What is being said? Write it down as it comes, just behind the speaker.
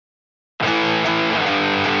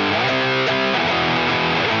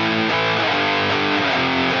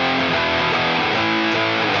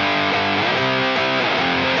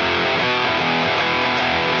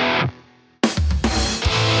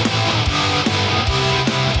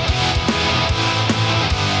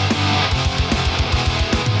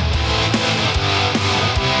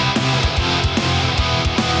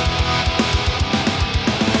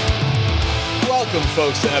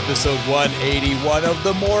folks, to episode 181 of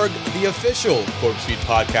The Morgue, the official CorpseFeed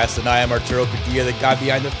podcast. And I am Arturo, Padilla, the guy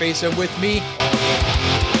behind the face, and with me...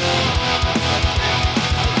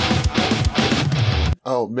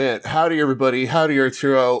 Oh man, howdy everybody, howdy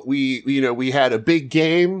Arturo. We had a big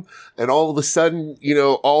game, and all of a sudden,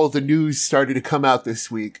 all of the news started to come out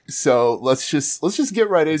this week. So let's just get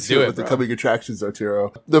right into it with the coming attractions,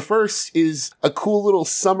 Arturo. The first is a cool little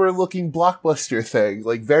summer looking blockbuster thing,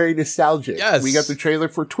 like very nostalgic. Yes. We got the trailer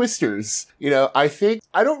for Twisters.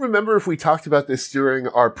 I don't remember if we talked about this during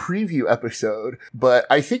our preview episode, but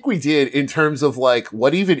I think we did in terms of like,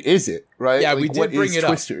 what even is it? Right? Yeah, like, we did bring it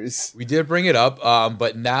Twisters? Up. We did bring it up,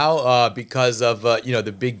 but now because of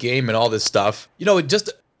the big game and all this stuff,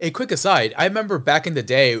 just a quick aside. I remember back in the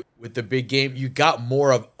day with the big game, you got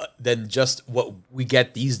more of than just what we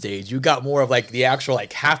get these days. You got more of like the actual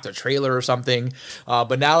like half the trailer or something.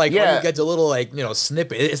 But now when you get a little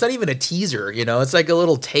snippet, it's not even a teaser. It's like a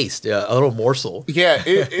little taste, a little morsel. Yeah,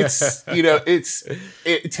 it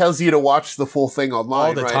tells you to watch the full thing online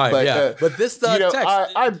all the right? time. But, but this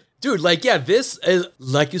text, dude, this is,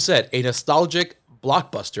 like you said, a nostalgic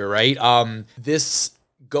blockbuster, right? This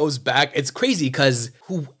goes back. It's crazy because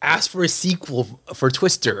who asked for a sequel for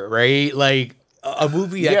Twister, right? Like a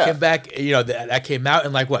movie that came back, that came out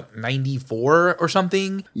in 94 or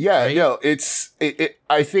something. Yeah, right? no,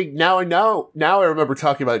 I think now I remember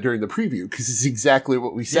talking about it during the preview because it's exactly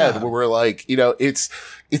what we said. Where we're like, it's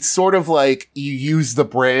sort of like you use the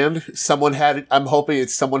brand. I'm hoping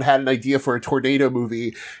someone had an idea for a tornado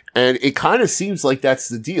movie, and it kind of seems like that's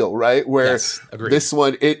the deal, right? Where this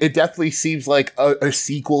one, it definitely seems like a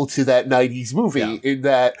sequel to that 90s movie in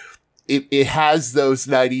that it has those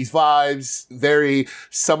 90s vibes, very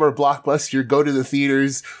summer blockbuster, go to the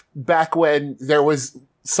theaters. Back when there was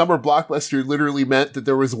summer blockbuster literally meant that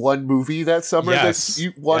there was one movie that summer that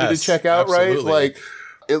you wanted to check out, absolutely. right? Like,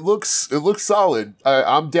 it looks solid.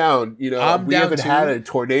 I'm down. We haven't had a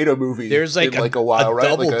tornado movie There's in a while, right?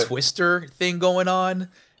 Double Twister thing going on.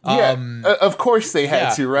 Of course they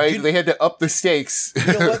had to, right? Dude, they had to up the stakes.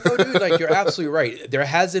 You know what, though, dude? You're absolutely right. There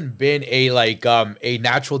hasn't been a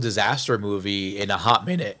natural disaster movie in a hot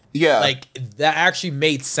minute. Yeah, that actually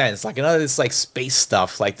made sense. None of this space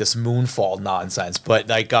stuff, this Moonfall nonsense. But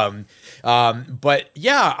but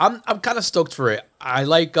yeah, I'm kind of stoked for it. I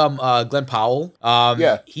like Glenn Powell.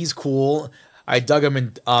 He's cool. I dug him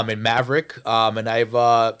in Maverick, and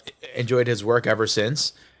I've enjoyed his work ever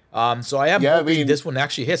since. So I am hoping this one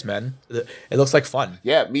actually hits, man. It looks like fun.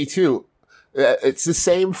 Yeah, me too. It's the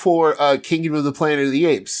same for Kingdom of the Planet of the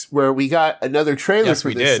Apes, where we got another trailer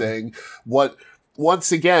for this thing.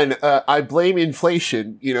 Once again, I blame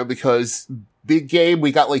inflation, because big game,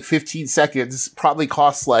 we got 15 seconds, probably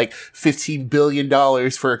costs $15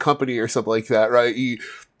 billion for a company or something like that, right? You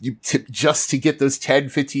just to get those 10,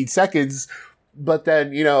 15 seconds. But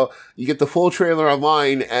then, you get the full trailer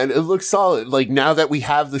online and it looks solid. Now that we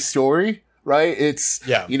have the story, right? It's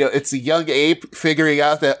a young ape figuring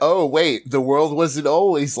out that, oh, wait, the world wasn't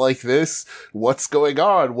always like this. What's going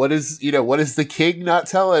on? What is the king not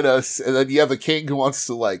telling us? And then you have a king who wants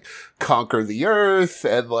to conquer the earth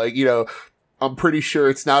and I'm pretty sure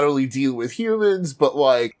it's not only dealing with humans, but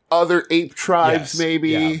other ape tribes,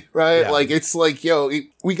 maybe, right? Yeah. It's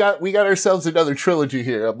we got ourselves another trilogy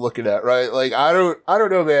here. I'm looking at, right? I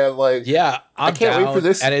don't know, man. I can't wait for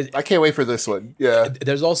this. I can't wait for this one. Yeah.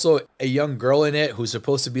 There's also a young girl in it who's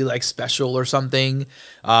supposed to be special or something.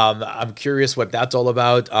 I'm curious what that's all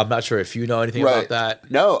about. I'm not sure if you know anything about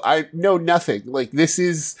that. No, I know nothing.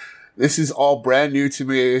 This is all brand new to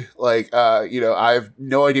me. I have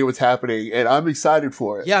no idea what's happening, and I'm excited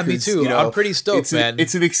for it. Yeah, me too. I'm pretty stoked, man.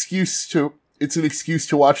 It's an excuse to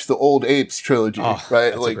watch the old Apes trilogy, right?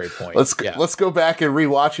 That's a great point. Let's go back and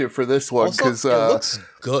rewatch it for this one because it looks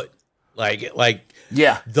good.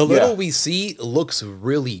 The little we see looks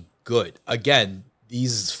really good. Again,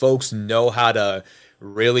 these folks know how to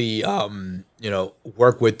really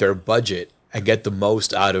work with their budget and get the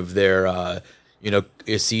most out of their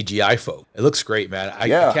CGI folk. It looks great, man. I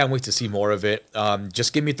can't wait to see more of it.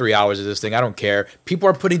 Just give me 3 hours of this thing. I don't care. People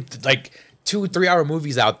are putting 2-3 hour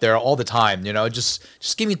movies out there all the time.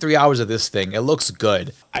 Just give me 3 hours of this thing. It looks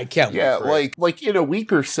good. I can't wait for it. In a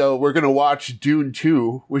week or so, we're gonna watch Dune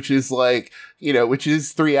 2, which is which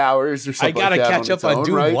is 3 hours or something. I gotta catch up on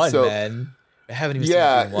Dune right? 1, man. I haven't even seen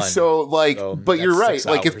Dune 1. So but you're right.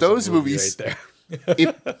 If those movies, right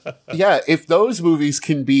there. if those movies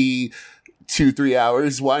can be 2-3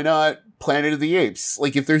 hours, why not Planet of the Apes?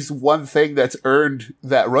 If there's one thing that's earned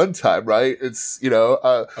that runtime, right? It's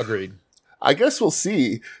agreed. I guess we'll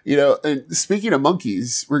see. And speaking of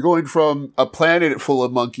monkeys, we're going from a planet full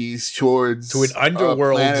of monkeys to an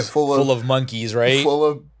underworld full of monkeys, right?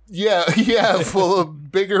 Full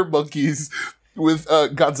of bigger monkeys. With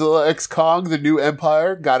Godzilla x Kong, the new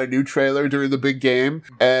Empire, got a new trailer during the big game,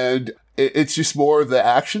 and it's just more of the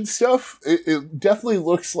action stuff. It definitely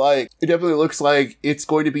looks like it's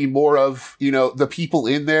going to be more of, the people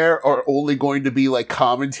in there are only going to be like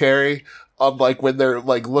commentary on like when they're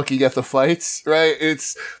like looking at the fights, right?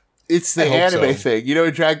 It's the anime thing,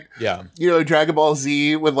 Dragon Ball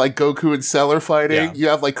Z when like Goku and Cell are fighting. You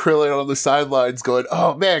have like Krillin on the sidelines going,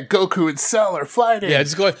 "Oh man, Goku and Cell are fighting." Yeah,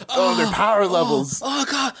 just going, their power levels. Oh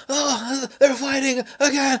god, they're fighting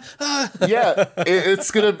again.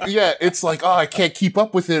 It's like, I can't keep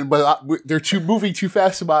up with it, but they're moving too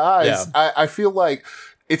fast in my eyes. Yeah. I feel like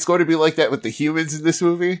it's going to be like that with the humans in this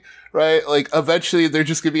movie, right? Like eventually they're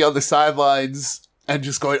just going to be on the sidelines and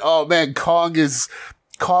just going, "Oh man, Kong is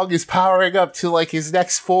powering up to like his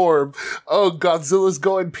next form. Oh, Godzilla's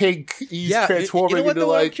going pink. He's transforming into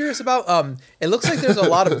what I'm curious about? It looks like there's a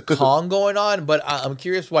lot of Kong going on, but I'm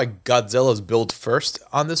curious why Godzilla's built first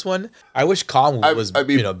on this one. I wish Kong was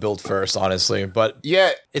built first, honestly. But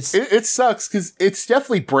yeah, it sucks because it's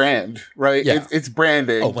definitely brand, right? Yeah. It's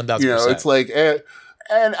branding. Oh, 1000%. It's like.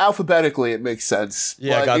 And alphabetically, it makes sense.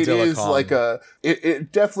 Yeah, but Godzilla, it is Kong. like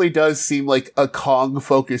it definitely does seem like a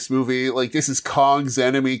Kong-focused movie. Like, this is Kong's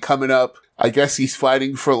enemy coming up. I guess he's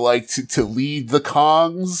fighting for, like, to lead the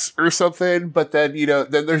Kongs or something. But then,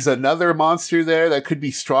 then there's another monster there that could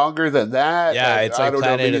be stronger than that. Yeah, it's like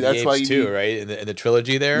Planet of the Apes too, right? In the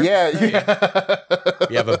trilogy there. Yeah, right? Yeah.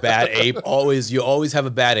 You have a bad ape. You always have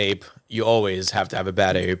a bad ape. You always have to have a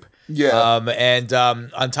bad ape. Yeah. And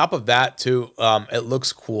on top of that too, it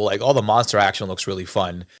looks cool. Like all the monster action looks really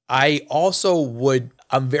fun. I'm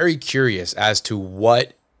very curious as to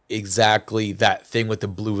what exactly that thing with the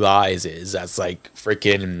blue eyes is. That's like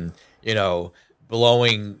freaking,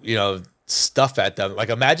 blowing, stuff at them. Like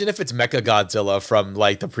imagine if it's Mecha Godzilla from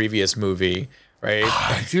like the previous movie. Right,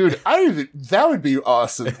 dude. That would be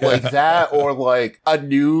awesome. Like that, or like a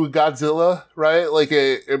new Godzilla, right? Like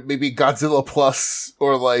maybe Godzilla Plus,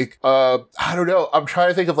 or like I don't know. I'm trying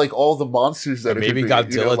to think of like all the monsters that maybe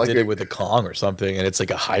Godzilla did it with a Kong or something, and it's like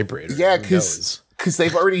a hybrid. Yeah, because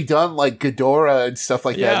they've already done like Ghidorah and stuff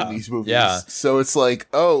like that in these movies. Yeah. So it's like,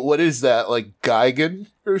 oh, what is that? Like Gigan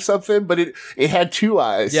or something? But it had two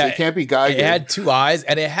eyes. Yeah, so it can't be Gigan. It had two eyes,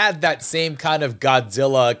 and it had that same kind of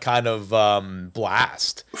Godzilla kind of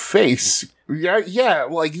blast face. Yeah,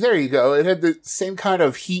 like there you go. It had the same kind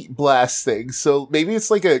of heat blast thing. So maybe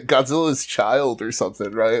it's like a Godzilla's child or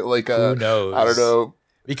something, right? Like who knows? I don't know.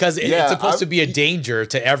 Because it's supposed to be a danger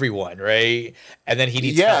to everyone, right? And then he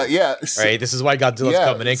needs help. Yeah, right? This is why Godzilla's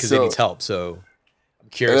coming in, because he needs help. So I'm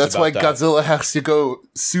curious that's about that. That's why Godzilla has to go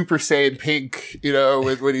Super Saiyan pink,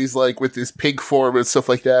 when he's like with his pink form and stuff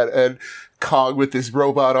like that. And Kong with his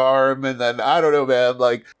robot arm. And then, I don't know, man.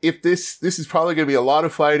 Like, if this is probably going to be a lot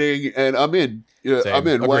of fighting, and I'm in. Yeah, I'm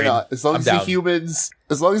in. Why not? As long as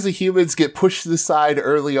the humans get pushed to the side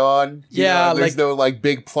early on. There's no like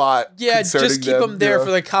big plot. Yeah, just keep them there for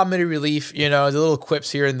like comedy relief. The little quips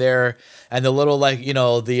here and there, and the little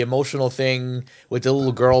the emotional thing with the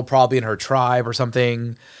little girl probably in her tribe or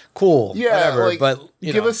something. Cool. Yeah, whatever. But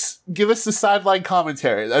give us the sideline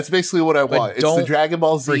commentary. That's basically what I want. It's the Dragon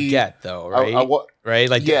Ball Z. Forget though, right? Right?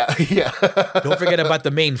 Like don't forget about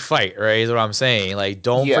the main fight, right? Is what I'm saying. Like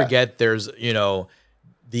don't forget there's,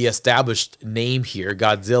 the established name here,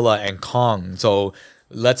 Godzilla and Kong. So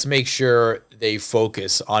let's make sure they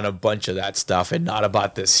focus on a bunch of that stuff and not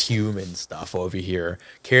about this human stuff over here.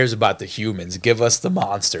 Cares about the humans. Give us the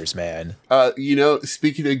monsters, man.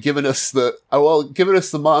 Speaking of giving us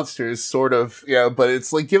the monsters, sort of, but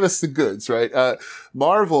it's like, give us the goods, right?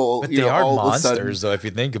 Marvel, but they are monsters, though, if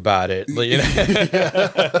you think about it.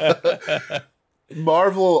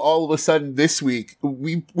 Marvel, all of a sudden this week,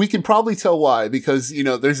 we can probably tell why, because,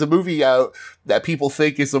 there's a movie out that people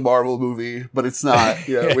think is a Marvel movie, but it's not,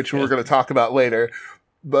 which we're going to talk about later.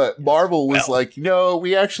 But Marvel was like, no,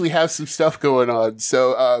 we actually have some stuff going on.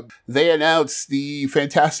 So, they announced the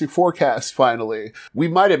Fantastic Forecast finally. We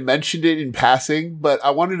might have mentioned it in passing, but I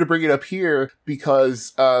wanted to bring it up here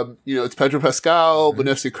because, it's Pedro Pascal,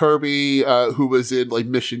 Vanessa Kirby, who was in like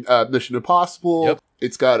Mission Impossible. Yep.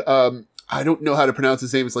 It's got, I don't know how to pronounce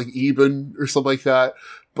his name. It's like Eben or something like that.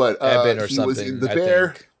 But he was in The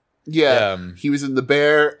Bear. Yeah, he was in The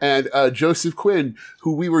Bear. And Joseph Quinn,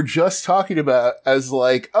 who we were just talking about as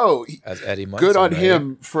like, as Eddie Munson, good on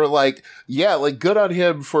him for good on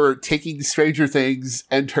him for taking Stranger Things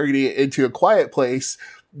and turning it into A Quiet Place.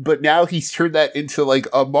 but now he's turned that into like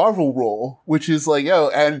a Marvel role, which is like,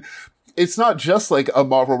 and it's not just like a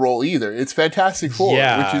Marvel role either. It's Fantastic Four,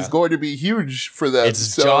 which is going to be huge for them.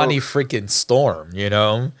 It's Johnny freaking Storm, you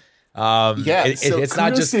know? It's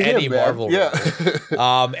not just any Marvel role.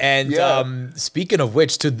 Speaking of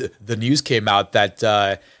which, the news came out that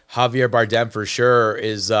Javier Bardem for sure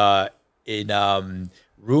is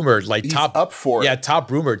rumored, like he's top up for it.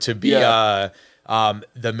 Top rumored to be the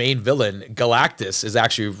main villain. Galactus is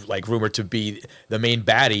actually like rumored to be the main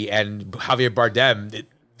baddie, and Javier Bardem,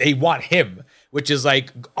 they want him, which is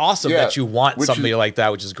like awesome that you want something like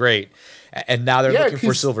that, which is great. And now they're looking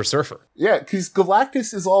for Silver Surfer. Yeah, because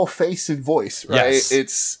Galactus is all face and voice, right? Yes.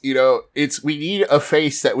 It's we need a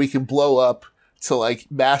face that we can blow up to like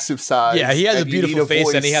massive size. Yeah, he has a beautiful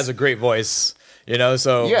face and he has a great voice. You know,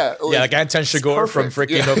 so like Anton Chigurh from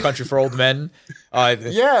freaking No Country for Old Men.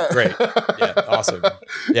 Great. Yeah, awesome.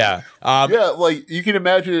 Yeah. Like you can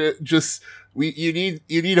imagine it just. You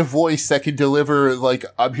need a voice that can deliver like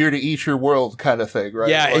I'm here to eat your world kind of thing, right?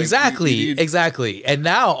 Yeah, like, exactly. And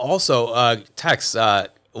now also, Tex,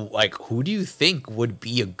 like who do you think would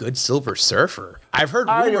be a good Silver Surfer? I've heard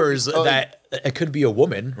rumors that it could be a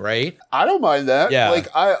woman, right? I don't mind that. Yeah.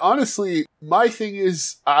 Like I honestly, my thing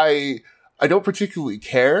is I don't particularly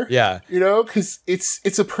care. Yeah. You know, because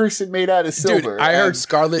it's a person made out of silver. Dude, I heard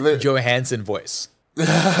Scarlett Johansson voice.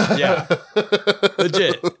 Yeah,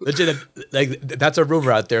 legit. Like that's a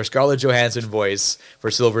rumor out there. Scarlett Johansson voice for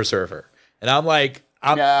Silver Surfer, and I'm like,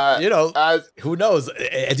 who knows?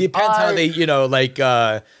 It depends how they, do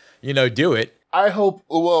it. I hope.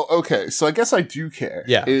 Well, okay. So I guess I do care.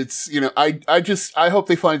 Yeah. It's I hope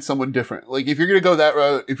they find someone different. Like if you're gonna go that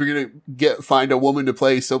route, if you're gonna find a woman to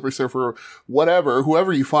play Silver Surfer,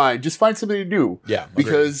 whoever you find, just find somebody new. Yeah.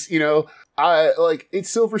 Because it's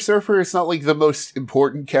Silver Surfer. It's not like the most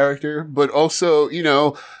important character, but also,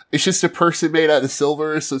 it's just a person made out of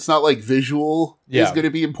silver. So it's not like visual is going to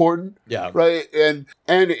be important. Yeah. Right. And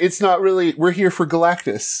it's not really, we're here for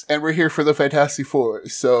Galactus and we're here for the Fantastic Four.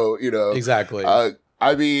 So, exactly.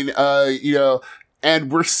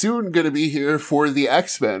 And we're soon going to be here for the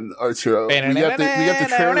X-Men, Arturo. We got the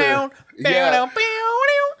trailer. Yeah.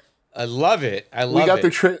 I love it. We got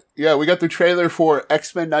the trailer for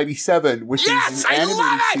X-Men 97, which is an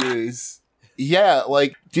animated series. Yeah,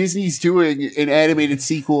 like Disney's doing an animated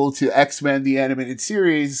sequel to X-Men the animated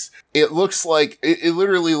series. It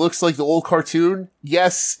literally looks like the old cartoon.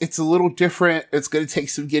 Yes, it's a little different. It's going to take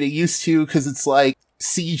some getting used to because it's like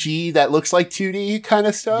CG that looks like 2D kind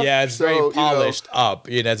of stuff. Yeah, it's very polished up.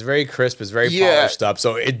 It's very crisp. It's very polished up.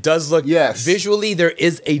 So it does look visually. There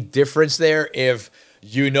is a difference there if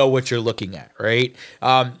you know what you're looking at, right?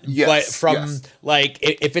 But from like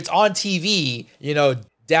if it's on TV,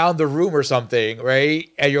 down the room or something, right?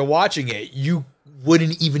 And you're watching it, you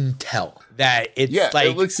wouldn't even tell that it's like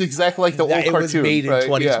it looks exactly like the old cartoon. It was made in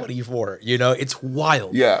 2024. It's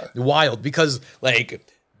wild. Yeah, wild because like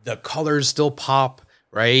the colors still pop,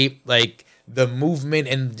 right? Like the movement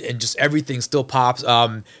and just everything still pops.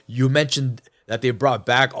 You mentioned that they brought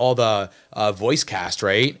back all the voice cast,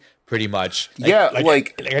 right? Pretty much.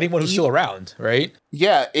 Like anyone who's still around, right?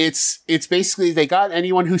 Yeah, it's basically they got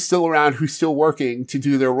anyone who's still around, who's still working to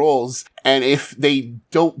do their roles. And if they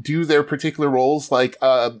don't do their particular roles, like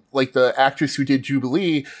the actress who did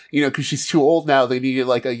Jubilee, because she's too old now, they needed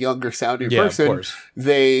like a younger sounding person. Of course.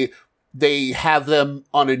 They have them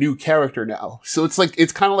on a new character now. So it's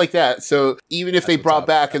kind of like that. So even if they brought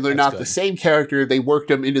back and they're not the same character, they worked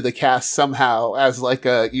them into the cast somehow as like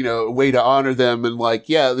a, way to honor them. And like,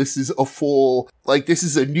 this is this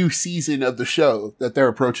is a new season of the show that they're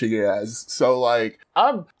approaching it as. So like,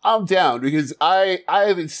 I'm down because I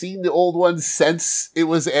haven't seen the old ones since it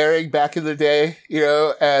was airing back in the day,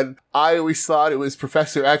 and I always thought it was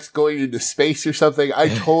Professor X going into space or something. I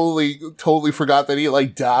totally forgot that he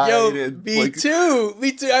like died. Yo, me too.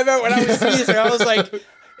 I remember when I was seeing this, I was like,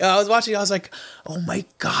 I was watching, I was like, oh my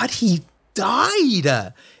God, he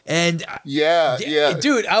died. And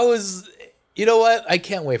dude, I was, you know what? I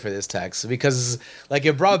can't wait for this text because like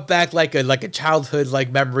it brought back like a childhood like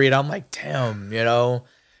memory, and I'm like, damn, Yeah,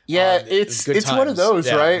 it's one of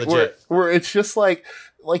those, right? Where it's just like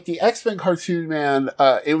the X-Men cartoon, man.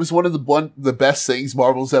 It was one of the best things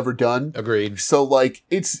Marvel's ever done. Agreed. So like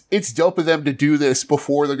it's dope of them to do this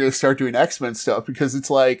before they're going to start doing X-Men stuff, because it's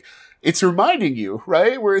like it's reminding you,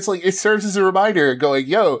 right? Where it's like it serves as a reminder going,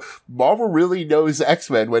 yo, Marvel really knows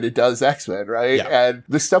X-Men when it does X-Men, right? Yeah. And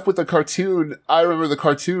the stuff with the cartoon, I remember the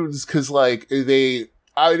cartoons because like I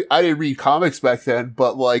didn't read comics back then,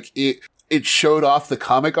 but like it showed off the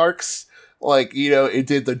comic arcs Like, you know, it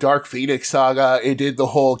did the Dark Phoenix saga, it did the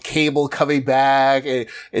whole Cable coming back, it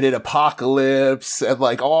did Apocalypse, and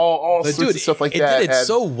like all sorts of stuff like that. It did it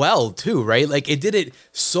so well too, right? Like it did it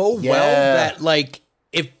so well that like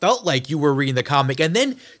it felt like you were reading the comic, and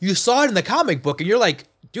then you saw it in the comic book, and you're like,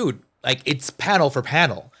 dude, like it's panel for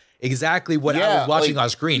panel. Exactly what I was watching on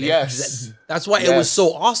screen. Yes. That's why it was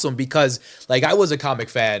so awesome, because like I was a comic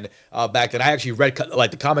fan back then. I actually read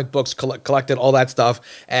like the comic books, collected all that stuff.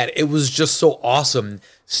 And it was just so awesome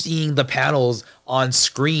seeing the panels on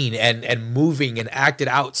screen and moving and acted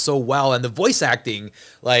out so well. And the voice acting,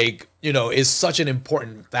 like, you know, is such an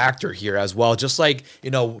important factor here as well. Just like, you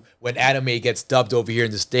know, when anime gets dubbed over here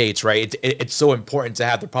in the States, right? It's so important to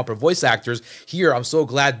have the proper voice actors. Here, I'm so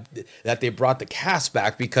glad that they brought the cast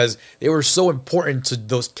back, because they were so important to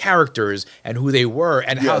those characters and who they were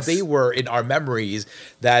and how they were in our memories,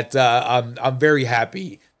 that I'm very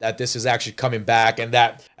happy that this is actually coming back. And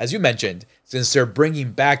that, as you mentioned, since they're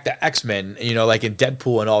bringing back the X-Men, you know, like in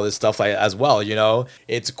Deadpool and all this stuff like as well, you know,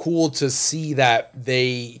 it's cool to see that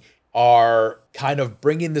they are kind of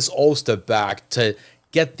bringing this old stuff back to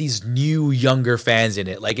get these new younger fans in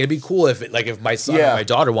it. Like it'd be cool if my son or my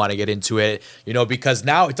daughter want to get into it, you know, because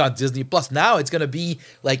now it's on Disney Plus. Now it's going to be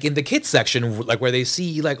like in the kids section, like where they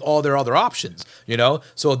see like all their other options, you know?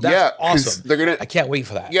 So that's awesome. I can't wait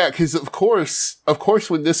for that. Yeah. Cause of course,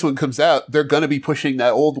 when this one comes out, they're going to be pushing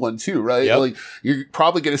that old one too, right? Yep. Like you're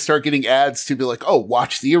probably going to start getting ads to be like, oh,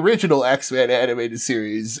 watch the original X-Men animated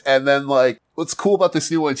series. And then like, what's cool about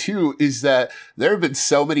this new one too is that there have been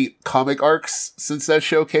so many comic arcs since that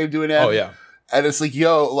show came to an end. Oh yeah. And it's like,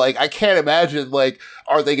 yo, like, I can't imagine, like,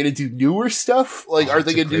 are they going to do newer stuff? Like, are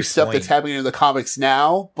they going to do stuff that's happening in the comics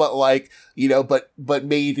now, but like, you know, but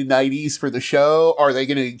made in the 90s for the show? Are they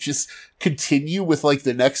going to just continue with like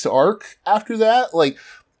the next arc after that? Like,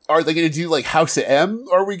 are they going to do like House of M?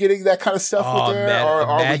 Are we getting that kind of stuff with there? Man, or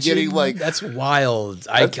are we getting like, that's wild.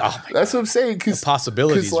 That's what I'm saying. Cause the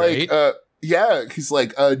possibilities, like, right? Yeah, because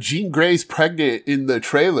like Jean Grey's pregnant in the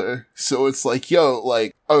trailer, so it's like, yo,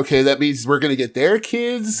 like, okay, that means we're gonna get their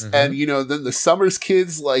kids, and you know, then the Summers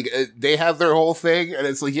kids, like, they have their whole thing, and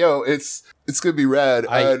it's like, yo, it's gonna be rad.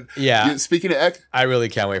 Speaking of X, I really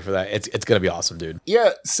can't wait for that. It's gonna be awesome, dude.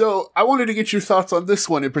 Yeah, so I wanted to get your thoughts on this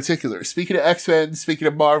one in particular. Speaking of X-Men, speaking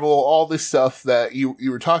of Marvel, all this stuff that you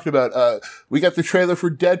were talking about, we got the trailer for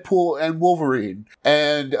Deadpool and Wolverine,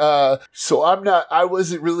 and so I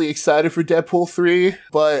wasn't really excited for Deadpool 3,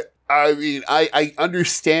 but I mean, I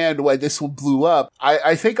understand why this one blew up.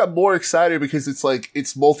 I think I'm more excited because it's like,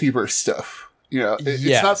 it's multiverse stuff. You know,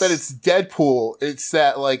 it's not that it's Deadpool, it's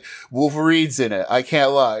that like Wolverine's in it. I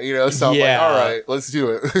can't lie, you know, so I'm like, all right, let's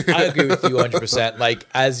do it. I agree with you 100%. Like,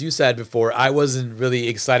 as you said before, I wasn't really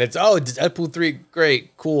excited. Deadpool 3,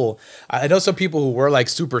 great, cool. I know some people who were like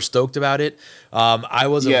super stoked about it. I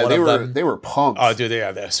wasn't one of them. They were pumped. Oh, dude,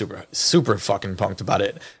 they're super fucking pumped about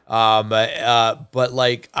it. But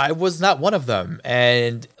like, I was not one of them.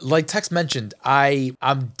 And like Tex mentioned,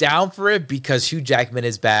 I'm down for it because Hugh Jackman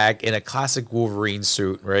is back in a classic Wolverine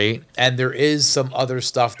suit, right? And there is some other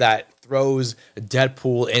stuff that throws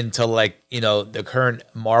Deadpool into like, you know, the current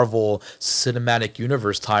Marvel Cinematic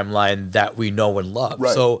Universe timeline that we know and love.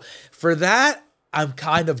 Right. So for that, I'm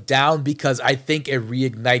kind of down because I think it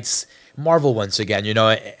reignites Marvel once again, you know,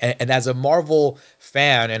 and as a Marvel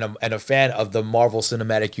fan and a fan of the Marvel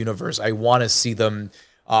Cinematic Universe, I want to see them,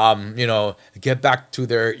 you know, get back to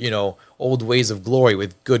their, you know, old ways of glory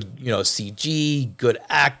with good, you know, CG, good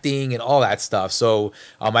acting and all that stuff. So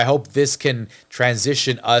I hope this can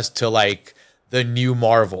transition us to like the new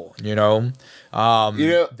Marvel, you know,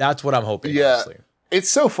 that's what I'm hoping. Yeah. Honestly. It's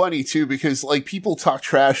so funny too, because like people talk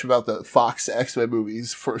trash about the Fox X-Men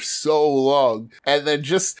movies for so long, and then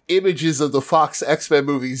just images of the Fox X-Men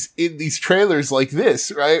movies in these trailers like this,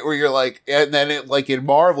 right? Where you're like, and then it like in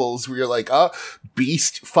Marvels where you're like,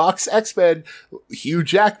 Beast, Fox X-Men, Hugh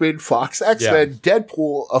Jackman, Fox X-Men,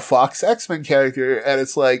 Deadpool, a Fox X-Men character, and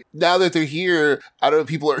it's like, now that they're here, I don't know,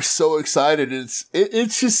 people are so excited, and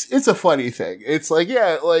it's a funny thing. It's like,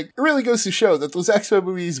 yeah, like, it really goes to show that those X-Men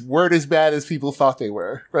movies weren't as bad as people thought they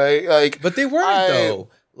were, right? Like, but they weren't though.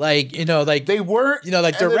 Like, you know, like they weren't, you know,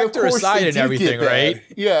 like director aside and everything, right?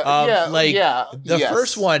 The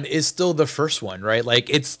first one is still the first one, right? Like,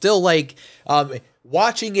 it's still like,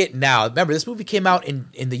 watching it now. Remember, this movie came out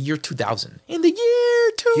in the year 2000. In the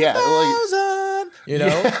year 2000, you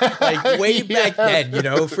know, like way back then, you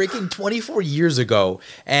know, freaking 24 years ago,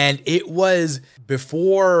 and it was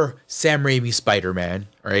before Sam Raimi's Spider-Man,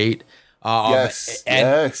 right?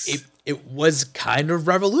 It it was kind of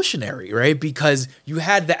revolutionary, right? Because you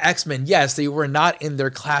had the X-Men. Yes, they were not in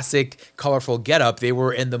their classic colorful getup. They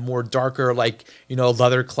were in the more darker, like,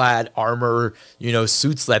 leather-clad armor,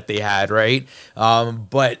 suits that they had, right?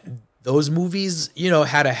 But those movies,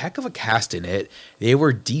 had a heck of a cast in it. They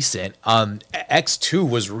were decent. X2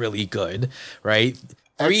 was really good, right?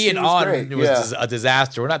 3 and on was a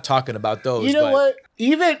disaster. We're not talking about those. You know what?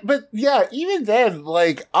 Even then,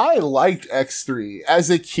 like, I liked X3 as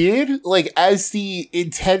a kid, like, as the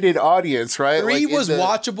intended audience, right? 3 was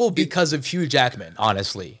watchable because of Hugh Jackman,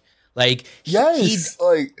 honestly. Like,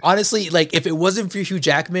 honestly, like, if it wasn't for Hugh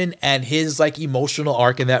Jackman and his, like, emotional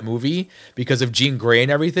arc in that movie because of Jean Grey and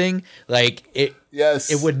everything, like, it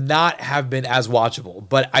would not have been as watchable.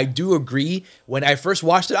 But I do agree, when I first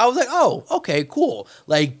watched it, I was like, oh, okay, cool.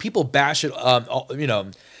 Like, people bash it,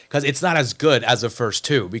 because it's not as good as the first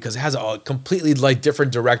two, because it has a completely, like,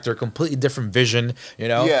 different director, completely different vision,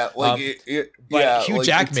 Yeah, like, but Hugh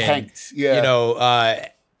Jackman,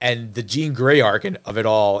 and the Jean Grey arc of it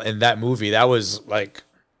all in that movie, that was like,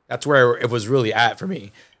 that's where it was really at for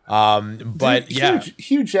me. But dude,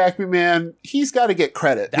 Hugh Jackman, man, he's got to get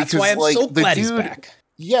credit. That's why I'm so glad he's back.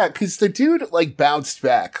 Yeah, because the dude, like, bounced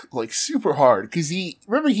back, like, super hard. Because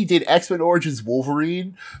remember he did X-Men Origins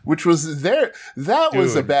Wolverine, which was that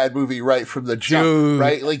was a bad movie right from the jump,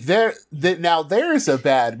 right? Like, now there's a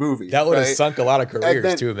bad movie. That would have sunk a lot of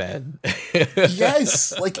careers too, man.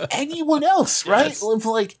 Yes, like anyone else, right? Yes.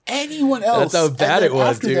 Like anyone else. That's how bad it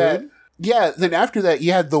was, dude. Then after that,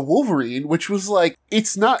 you had the Wolverine, which was like,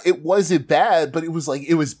 it wasn't bad, but it was like,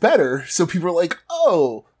 it was better. So people were like,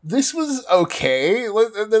 oh, this was okay.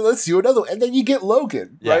 Let's do another one. And then you get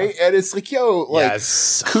Logan, right? And it's like,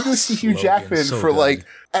 kudos to Hugh Jackman for good. Like,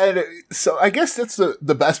 and so I guess that's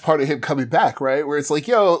the best part of him coming back, right? Where it's like,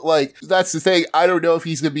 that's the thing. I don't know if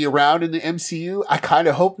he's going to be around in the MCU. I kind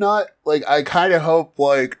of hope not. Like, I kind of hope,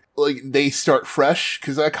 like they start fresh,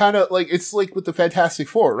 because I kind of, like, it's like with the Fantastic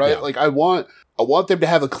Four, right? Yeah. Like, I want them to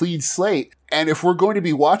have a clean slate. And if we're going to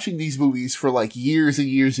be watching these movies for, like, years and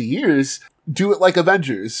years and years, do it like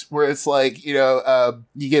Avengers, where it's like, you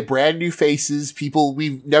get brand new faces, people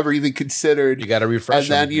we've never even considered. You got to refresh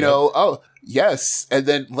them. And then, yes. And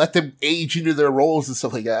then let them age into their roles and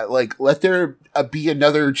stuff like that. Like, let there be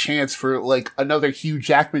another chance for, like, another Hugh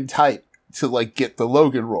Jackman type to, like, get the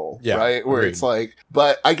Logan role, right? Where it's like,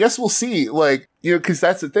 but I guess we'll see, like, because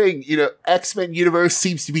that's the thing, X-Men Universe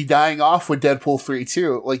seems to be dying off with Deadpool 3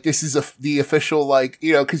 too. Like, this is the official, like,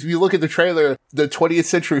 because we look at the trailer, the 20th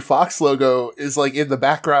Century Fox logo is, like, in the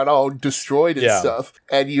background all destroyed and stuff.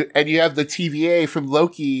 And you have the TVA from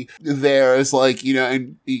Loki there as, like,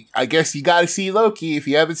 and I guess you gotta see Loki if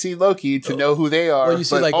you haven't seen Loki to know who they are. Well, you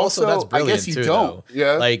see, but like, also that's brilliant, I guess you too, don't. Though.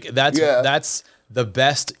 Yeah. Like, that's the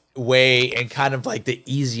best way and kind of like the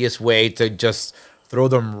easiest way to just throw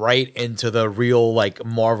them right into the real, like,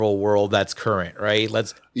 Marvel world that's current, right?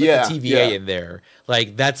 Let's put the TVA in there.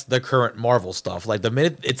 Like, that's the current Marvel stuff. Like, the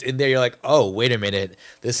minute it's in there, you're like, oh, wait a minute,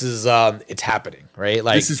 this is it's happening, right?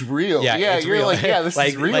 Like, this is real. Yeah, you're real. Like, this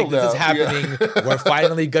is real. Like, this is happening. We're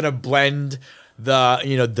finally gonna blend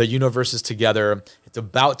the universes together. It's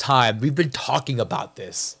about time. We've been talking about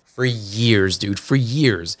this for years, dude, for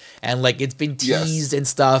years. And, like, it's been teased and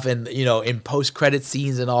stuff, and, in post-credit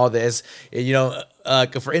scenes and all this,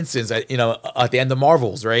 for instance, at the end of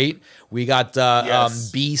Marvels, right? We got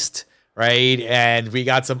Beast, right? And we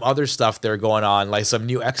got some other stuff there going on, like some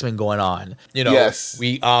new X-Men going on.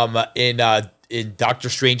 We in Doctor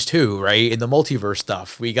Strange 2, right? In the multiverse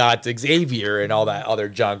stuff. We got Xavier and all that other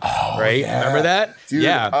junk, right? Yeah. Remember that? Dude,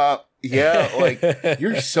 like,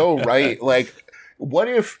 you're so right. Like, what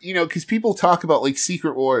if, because people talk about, like,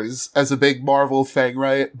 Secret Wars as a big Marvel thing,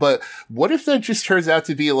 right? But what if that just turns out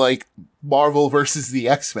to be, like, Marvel versus the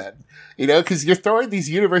X-Men? Because you're throwing these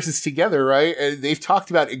universes together, right? And they've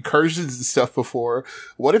talked about incursions and stuff before.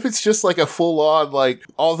 What if it's just, like, a full-on, like,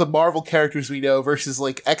 all the Marvel characters we know versus,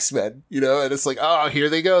 like, X-Men, And it's like, oh, here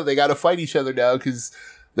they go. They got to fight each other now because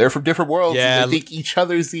they're from different worlds and they think each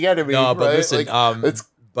other's the enemy, no, but right? Listen,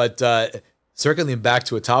 circling back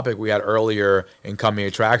to a topic we had earlier in coming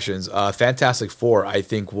attractions, Fantastic Four, I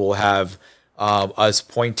think, will have us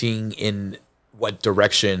pointing in what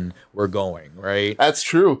direction we're going, right? That's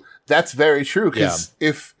true. That's very true. Because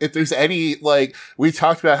if there's any, like, we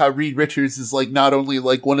talked about how Reed Richards is, like, not only,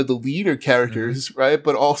 like, one of the leader characters, right?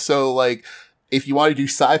 But also, like, if you want to do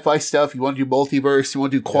sci-fi stuff, you want to do multiverse, you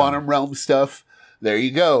want to do quantum realm stuff, there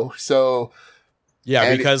you go. So...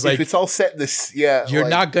 yeah, because, like, if it's all set in this, you're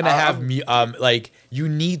not gonna have like, you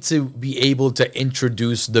need to be able to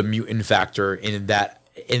introduce the mutant factor in that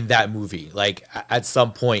in that movie, like at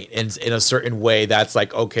some point in a certain way that's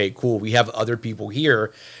like, okay, cool, we have other people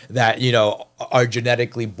here that, you know, are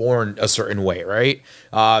genetically born a certain way, right?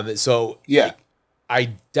 So yeah.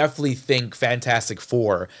 I definitely think Fantastic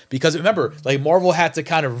Four, because remember, like Marvel had to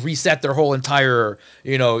kind of reset their whole entire,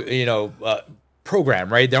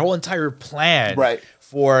 program, right? Their whole entire plan, right,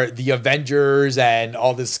 for the Avengers and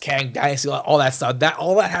all this Kang Dynasty, all that stuff.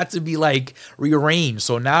 All that had to be like rearranged.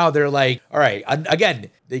 So now they're like, all right, again,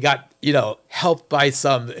 they got, helped by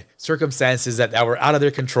some circumstances that were out of their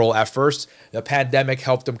control. At first, the pandemic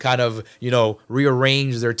helped them kind of,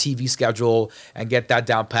 rearrange their TV schedule and get that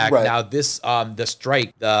down packed. Right. Now this, the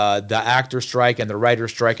strike, the actor strike and the writer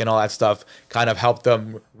strike and all that stuff kind of helped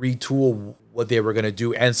them retool what they were going to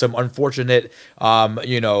do, and some unfortunate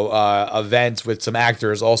events with some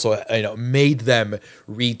actors also made them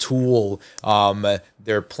retool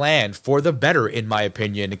their plan for the better, in my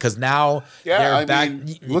opinion, because now they're back.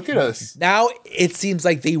 Look at us now. It seems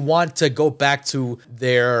like they want to go back to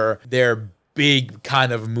their big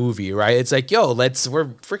kind of movie, right? It's like, we're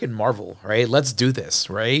freaking Marvel, right? Let's do this,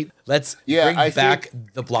 right? Let's bring back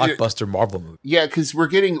the blockbuster Marvel movie. Yeah, because we're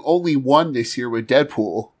getting only one this year with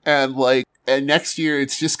Deadpool, and next year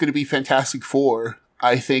it's just going to be Fantastic Four,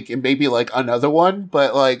 I think, and maybe like another one,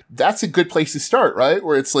 but like that's a good place to start, right?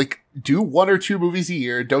 Where it's like, do 1 or 2 movies a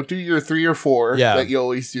year. Don't do your 3 or 4 that you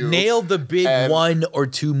always do. Nail the big 1 or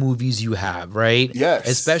 2 movies you have, right? Yes.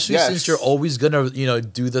 Especially since you're always gonna,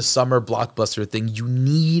 do the summer blockbuster thing. You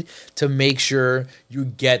need to make sure you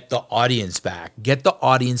get the audience back.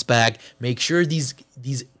 Make sure these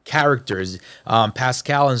characters,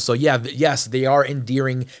 Pascal and so yes, they are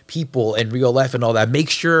endearing people in real life and all that. Make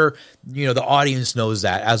sure the audience knows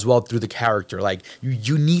that as well through the character. Like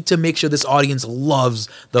you need to make sure this audience loves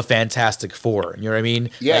the Fantastic Four. You know what I mean?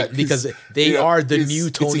 Yeah, because they are the new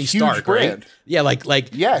Tony Stark, right? Yeah,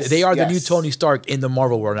 yes, they are the new Tony Stark in the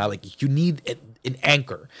Marvel world now. Like you need an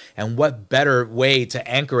anchor, and what better way to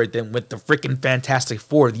anchor it than with the freaking Fantastic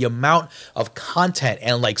Four? The amount of content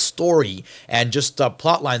and like story and just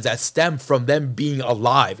plot lines that stem from them being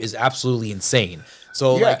alive is absolutely insane.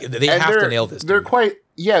 So they have to nail this. They're quite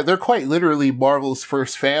literally Marvel's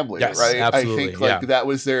first family, yes, right? Absolutely. I think that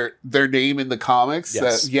was their name in the comics.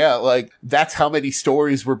 Yes. That's how many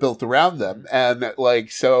stories were built around them. And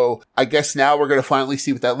so I guess now we're going to finally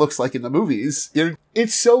see what that looks like in the movies.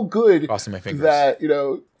 It's so good. Crossing my fingers. That,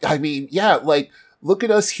 look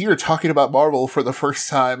at us here talking about Marvel for the first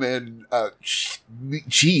time, and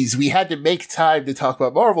we had to make time to talk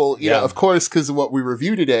about Marvel, of course, because of what we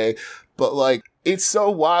reviewed today. But it's so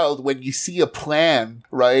wild when you see a plan,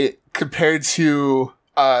 right, compared to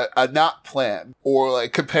a not plan, or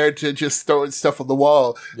compared to just throwing stuff on the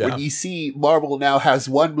wall. Yeah. When you see Marvel now has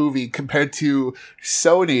one movie compared to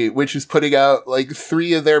Sony, which is putting out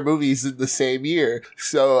 3 of their movies in the same year.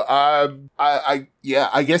 So I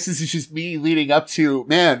guess this is just me leading up to,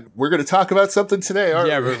 man, we're going to talk about something today, aren't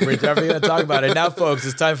we? We're definitely going to talk about it. Now, folks,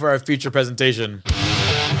 it's time for our feature presentation.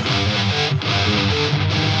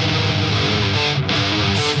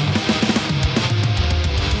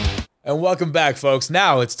 And welcome back, folks.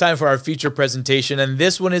 Now it's time for our feature presentation, and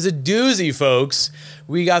this one is a doozy, folks.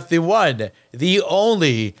 We got the one, the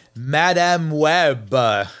only Madame Web.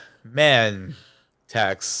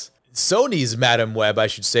 Tex. Sony's Madame Web, I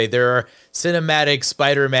should say. Their cinematic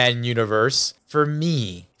Spider-Man universe. For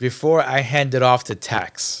me, before I hand it off to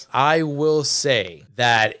Tex, I will say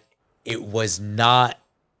that it was not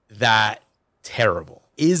that terrible.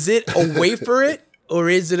 Is it a wait for it, or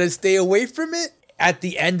is it a stay away from it? At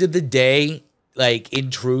the end of the day,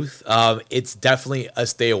 in truth, it's definitely a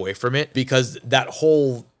stay away from it, because that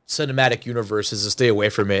whole cinematic universe is a stay away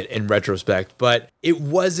from it in retrospect. But it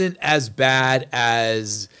wasn't as bad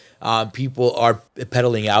as people are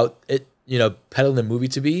peddling the movie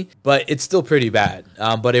to be. But it's still pretty bad.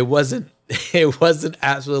 But it wasn't. It wasn't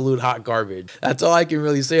absolute hot garbage. That's all I can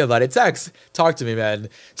really say about it. Tex, talk to me, man.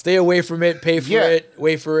 Stay away from it, pay for it,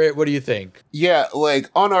 wait for it. What do you think? Yeah,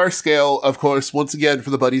 on our scale, of course, once again,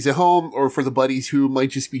 for the buddies at home, or for the buddies who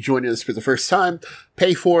might just be joining us for the first time,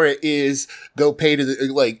 pay for it is go pay to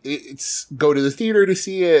go to the theater to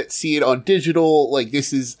see it on digital.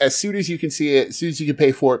 This is as soon as you can see it, as soon as you can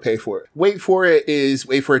pay for it, pay for it. Wait for it is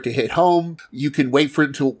wait for it to hit home. You can wait for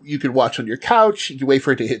it you can watch on your couch. You wait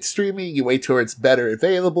for it to hit streaming. You wait till it's better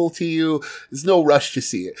available to you. There's no rush to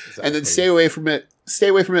see it. Exactly. And then stay away from it. stay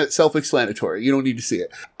away from it. Self-explanatory. You don't need to see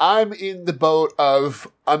it. I'm in the boat of,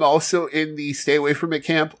 I'm also in the stay away from it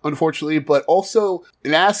camp, unfortunately, but also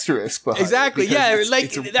an asterisk behind exactly. it. Yeah.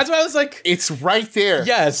 That's why I was like, it's right there.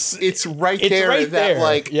 Yes. It's right there. That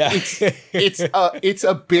like, it's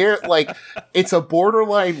a bare, like, it's a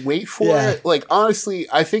borderline wait for it. Like, honestly,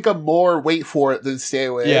 I think I'm more wait for it than stay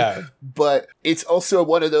away. Yeah. But it's also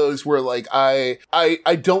one of those where like, I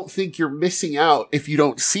don't think you're missing out if you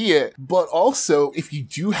don't see it, but also if you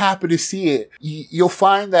do happen to see it, you'll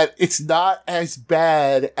find that it's not as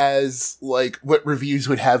bad as like what reviews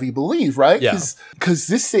would have you believe, right? Yeah. Because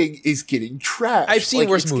this thing is getting trashed. I've seen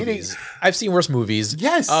worse movies. I've seen worse movies.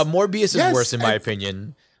 Yes. Morbius is worse in my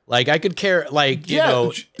opinion. Like I could care, like you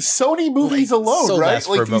know, Sony movies alone, so right?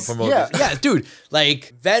 Like for yeah, dude.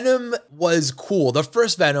 Like Venom was cool. The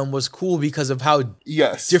first Venom was cool because of how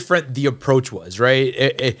different the approach was, right?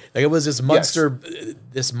 It was this monster,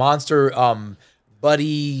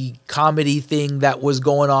 buddy comedy thing that was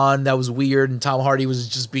going on that was weird, and Tom Hardy was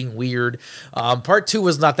just being weird. Part 2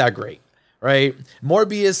 was not that great, right?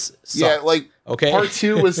 Morbius sucked. Yeah, like part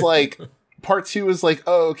two was like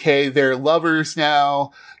oh, okay, they're lovers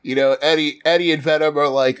now. You know, Eddie and Venom are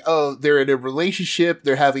like, oh, they're in a relationship,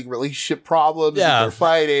 they're having relationship problems, and they're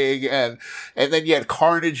fighting, and then you had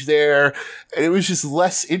Carnage there, and it was just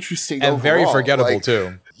less interesting and overall. Very forgettable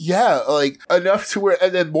too. Yeah, like enough to where,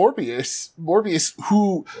 and then Morbius,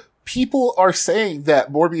 who people are saying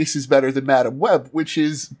that Morbius is better than Madam Web, which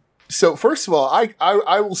is, so first of all,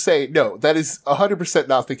 I will say, no, that is 100%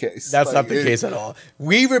 not the case. That's not the case at all.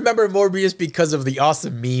 We remember Morbius because of the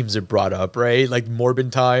awesome memes it brought up, right? Like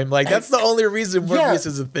Morbin Time. Like that's the only reason Morbius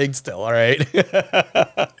is a thing still, all right?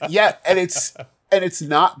 Yeah, and it's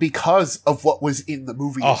not because of what was in the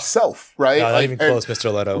movie itself, right? No, not even close,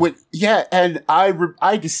 Mr. Leto. And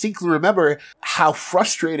I distinctly remember how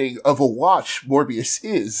frustrating of a watch Morbius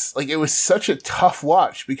is. Like, it was such a tough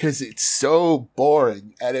watch because it's so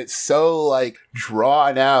boring and it's so, like,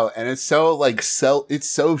 drawn out and it's so, like, it's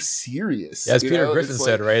so serious. Yeah, as Peter Griffin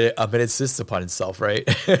said, right? It insists upon itself, right?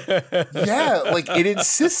 Yeah, like, it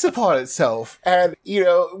insists upon itself. And, you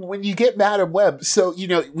know, when you get Madam Web, so, you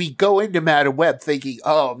know, we go into Madam Web thinking,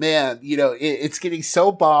 oh man, you know, it's getting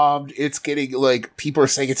so bombed. It's getting like, people are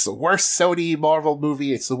saying it's the worst Sony Marvel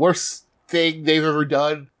movie. It's the worst thing they've ever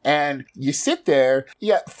done. And you sit there.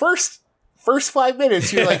 Yeah. First 5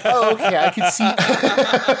 minutes, you're like, oh, okay, I can see.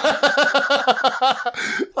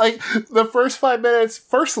 Like the first 5 minutes,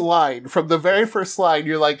 first line from the very first line,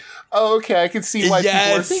 you're like, oh, okay, I can see why people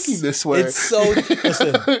are thinking this way. It's so,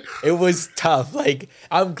 listen, it was tough. Like,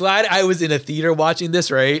 I'm glad I was in a theater watching this,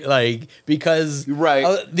 right? Like, because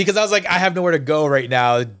I was like, I have nowhere to go right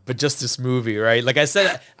now, but just this movie, right? Like I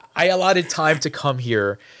said, I allotted time to come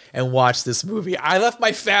here and watch this movie. I left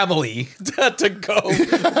my family to go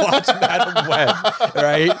watch Madam Web,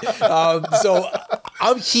 right? So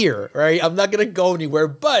I'm here, right? I'm not going to go anywhere.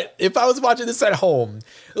 But if I was watching this at home,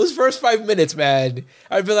 those first 5 minutes, man,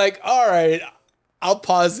 I'd be like, all right, I'll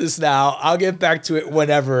pause this now. I'll get back to it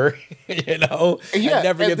whenever, you know? Yeah, I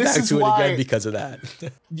never get back to it again because of that.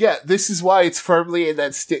 Yeah, this is why it's firmly in that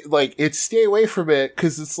it's stay away from it,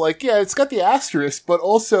 because it's like, yeah, it's got the asterisk, but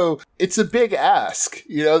also it's a big ask.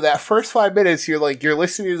 You know, that first 5 minutes, you're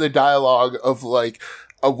listening to the dialogue of like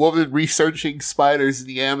a woman researching spiders in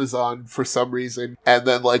the Amazon for some reason, and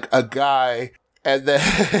then like a guy, and then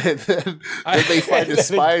they find a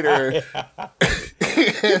spider.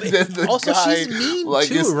 Also, she's mean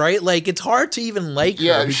too, right? Like, it's hard to even like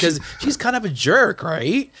her because she's kind of a jerk,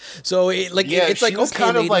 right? So, it's like, okay,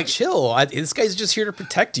 kind of like, chill. This guy's just here to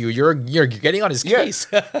protect you. You're getting on his case.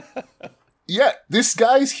 Yeah, this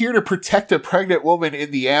guy's here to protect a pregnant woman in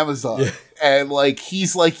the Amazon, and like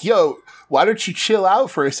he's like, yo, why don't you chill out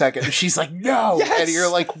for a second? And she's like, no. And you're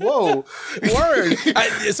like, whoa. Word.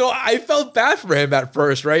 So I felt bad for him at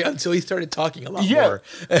first, right? Until he started talking a lot more.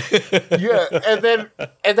 Yeah.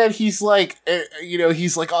 And then he's like,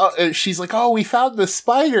 he's like, oh, she's like, oh, we found the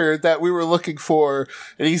spider that we were looking for.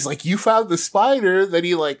 And he's like, you found the spider? Then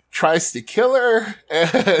he like tries to kill her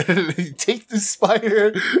and take the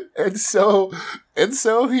spider. And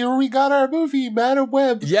so here we got our movie, Madam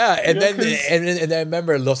Web. Yeah, and then I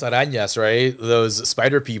remember Los Arañas, right? Those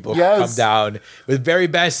spider people come down with very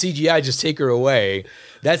bad CGI, just take her away.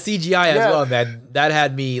 That CGI as well, man, that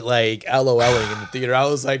had me like LOLing in the theater. I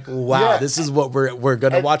was like, wow, this is what we're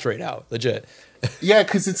gonna watch right now. Legit. Yeah,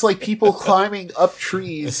 because it's like people climbing up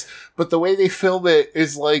trees, but the way they film it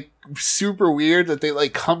is like super weird that they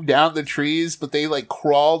like come down the trees, but they like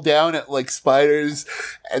crawl down at like spiders,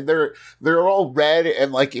 and they're all red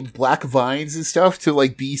and like in black vines and stuff to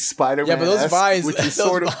like be Spider-Man. Yeah, but those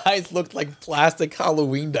vines looked like plastic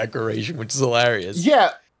Halloween decoration, which is hilarious.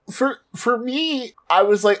 Yeah. For me, I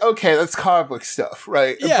was like, okay, that's comic book stuff,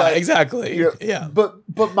 right? Yeah, but, exactly. You know, yeah.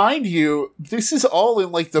 But mind you, this is all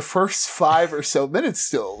in like the first 5 or so minutes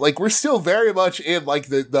still. Like we're still very much in like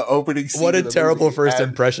the opening scene. What a terrible movie. first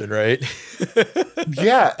impression, right?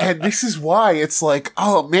 Yeah, and this is why it's like,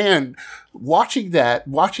 oh man, watching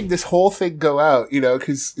this whole thing go out, you know,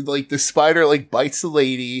 because like the spider like bites the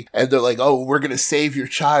lady, and they're like, oh, we're gonna save your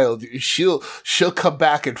child. She'll come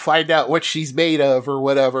back and find out what she's made of or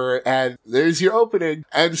whatever, and there's your opening.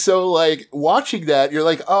 And so like watching that, you're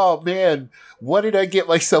like, oh man, what did I get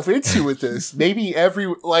myself into with this? Maybe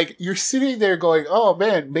you're sitting there going, oh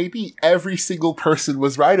man, maybe every single person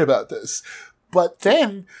was right about this. But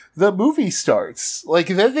then the movie starts. Like,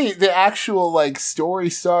 then the actual, like, story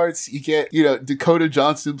starts. You get, you know, Dakota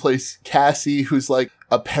Johnson plays Cassie, who's, like,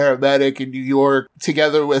 a paramedic in New York,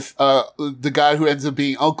 together with the guy who ends up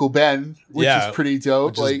being Uncle Ben, which is pretty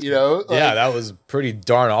dope. Yeah, that was pretty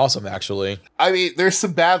darn awesome, actually. I mean, there's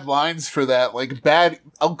some bad lines for that, like bad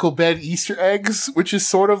Uncle Ben Easter eggs, which is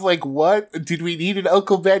sort of like, what? Did we need an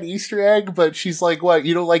Uncle Ben Easter egg? But she's like, what?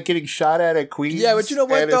 You don't like getting shot at Queens? Yeah, but you know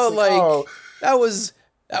what, though? Like that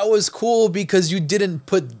was cool because you didn't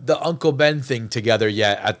put the Uncle Ben thing together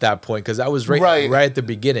yet at that point, because that was right at the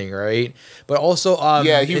beginning, right? But also,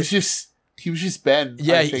 he was just Ben.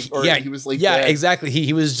 Yeah, I think, he was like Ben. Exactly.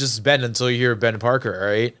 He was just Ben until you hear Ben Parker,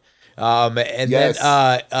 right? Then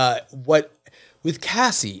what with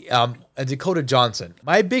Cassie and Dakota Johnson,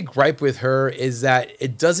 my big gripe with her is that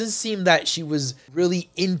it doesn't seem that she was really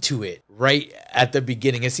into it right at the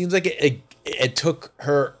beginning. It seems like it took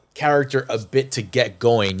her character a bit to get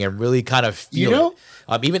going and really kind of feel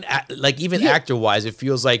it. Even actor wise, it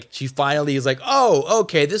feels like she finally is like, oh,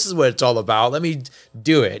 okay, this is what it's all about. Let me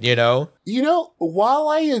do it, you know? You know, while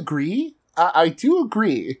I agree, I do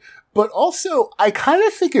agree, but also I kind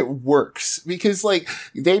of think it works because like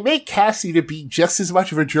they make Cassie to be just as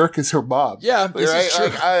much of a jerk as her mom. Yeah, this is true.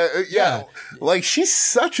 Like, like she's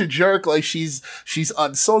such a jerk. Like she's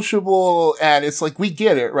unsociable, and it's like, we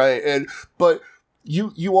get it, right? But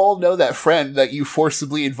you all know that friend that you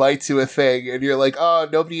forcibly invite to a thing, and you're like, oh,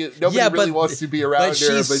 nobody really wants to be around her, but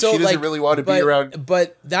she doesn't really want to be around.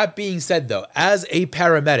 But that being said, though, as a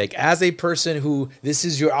paramedic, as a person who this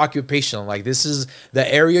is your occupation, like this is the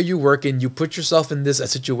area you work in, you put yourself in a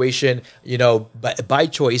situation, you know, by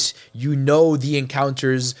choice. You know the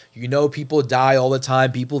encounters, you know people die all the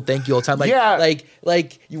time, people thank you all the time.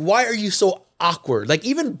 Why are you so awkward? Like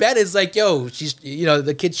even Ben is like, yo, she's, you know,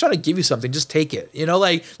 the kid's trying to give you something, just take it, you know,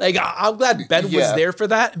 like I'm glad Ben was there for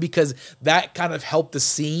that, because that kind of helped the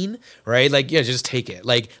scene, right? Like, yeah, just take it.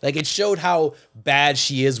 Like it showed how bad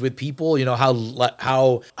she is with people, you know, how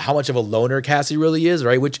much of a loner Cassie really is,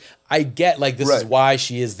 right? Which I get, like this is why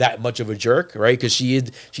she is that much of a jerk, right? Because she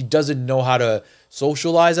doesn't know how to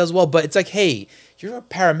socialize as well. But it's like, hey, you're a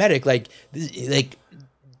paramedic,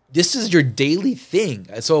 this is your daily thing.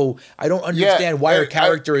 So I don't understand why her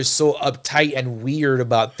character is so uptight and weird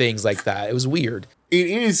about things like that. It was weird. It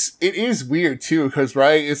is weird too, because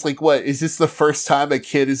it's like, what, is this the first time a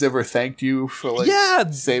kid has ever thanked you for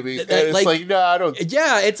saving? And it's like, no, I don't.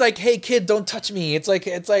 Yeah, it's like, hey kid, don't touch me. It's like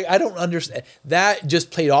I don't understand. That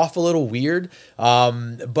just played off a little weird.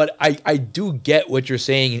 But I do get what you're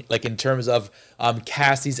saying, like in terms of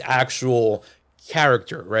Cassie's actual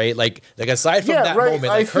character, right? Like aside from that moment,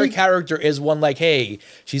 like her character is one like, hey,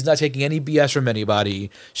 she's not taking any BS from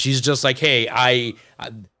anybody. She's just like, hey,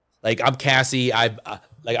 I'm Cassie. I'm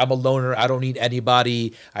a loner. I don't need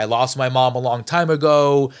anybody. I lost my mom a long time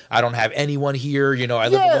ago. I don't have anyone here. You know, I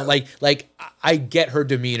live alone. Like I get her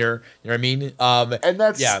demeanor. You know what I mean?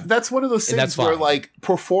 And that's one of those things where like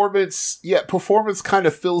performance kind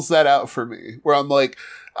of fills that out for me. Where I'm like,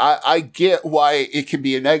 I get why it can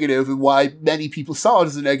be a negative and why many people saw it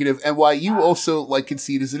as a negative and why you also like can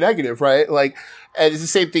see it as a negative, right? Like, and it's the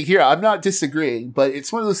same thing here. I'm not disagreeing, but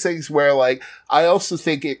it's one of those things where like, I also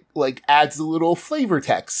think it like adds a little flavor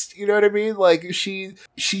text. You know what I mean? Like she's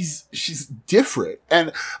different.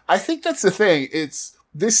 And I think that's the thing. It's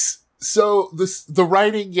the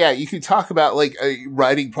writing, you can talk about like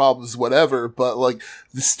writing problems, whatever, but like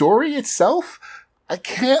the story itself, I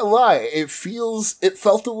can't lie. It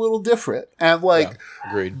felt a little different. And like,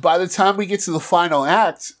 agreed. By the time we get to the final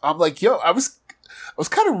act, I'm like, yo, was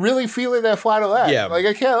kind of really feeling that final act. Yeah. Like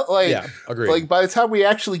I can't agree. Like by the time we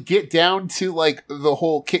actually get down to like the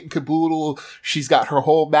whole kit and caboodle, she's got her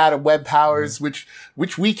whole Madam Web powers, which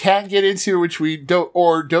we can get into, which we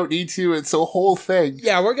don't need to. It's a whole thing.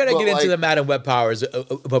 Yeah, we're gonna get into the Madam Web powers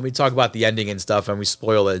when we talk about the ending and stuff, and we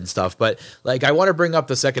spoil it and stuff. But like, I want to bring up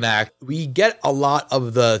the second act. We get a lot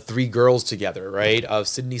of the three girls together, right? Of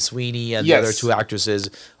Sydney Sweeney and the other two actresses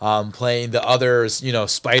playing the other,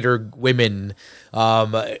 spider women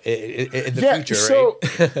in the future,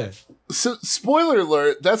 right? So, spoiler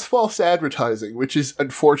alert, that's false advertising, which is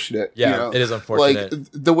unfortunate. Yeah, it is unfortunate. Like,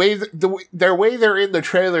 the way they're in the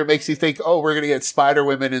trailer makes you think, oh, we're going to get Spider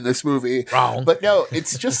Women in this movie. Wrong. But no,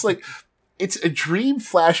 it's just like, it's a dream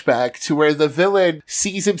flashback to where the villain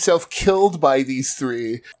sees himself killed by these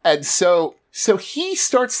three. And so he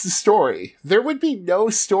starts the story. There would be no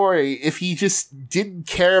story if he just didn't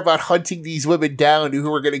care about hunting these women down who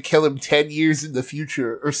were going to kill him 10 years in the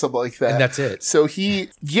future or something like that. And that's it. So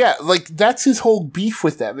that's his whole beef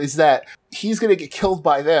with them, is that he's going to get killed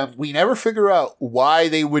by them. We never figure out why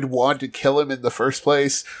they would want to kill him in the first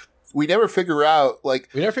place. We never figure out what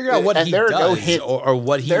he does or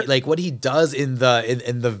what he does in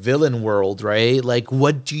the villain world, right? Like,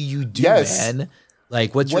 what do you do, man?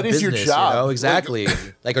 Like, what's your business? Your job? Exactly.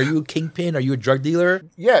 Like, are you a kingpin? Are you a drug dealer?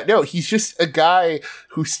 Yeah, no, he's just a guy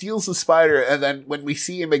who steals a spider, and then when we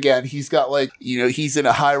see him again, he's got he's in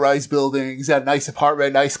a high-rise building, he's got a nice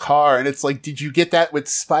apartment, nice car, and it's like, did you get that with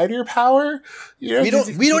spider power? We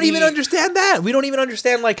don't even understand that. We don't even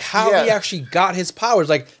understand how he actually got his powers.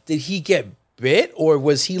 Like, did he get bit, or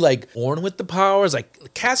was he born with the powers?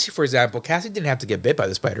 Like Cassie, for example, Cassie didn't have to get bit by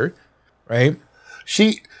the spider, right?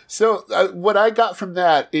 So what I got from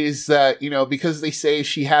that is that, because they say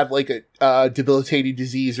she had a debilitating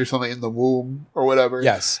disease or something in the womb or whatever.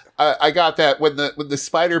 Yes. I got that when the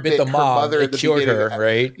spider bit the her mom, mother it cured her,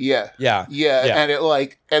 right? Yeah. Yeah.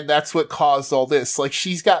 And and that's what caused all this. Like,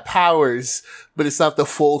 she's got powers, but it's not the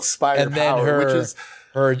full spider power, which is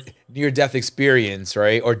her near-death experience,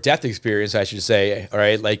 right? Or death experience, I should say,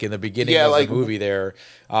 right? Like in the beginning of the movie there,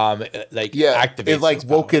 activates it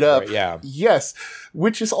woke it up. Right? Yeah. Yes.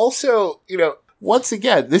 Which is also, once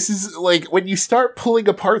again, this is when you start pulling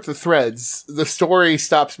apart the threads, the story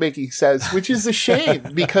stops making sense, which is a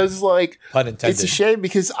shame because pun intended. It's a shame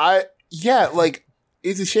because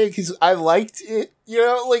it's a shame because I liked it.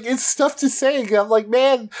 It's tough to say. I'm like,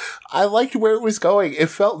 man, I liked where it was going. It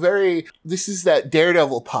felt this is that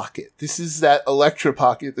Daredevil pocket. This is that Elektra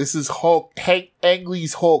pocket. This is Hank Ang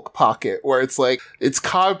Lee's Hulk pocket, where it's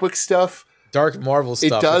comic book stuff. Dark Marvel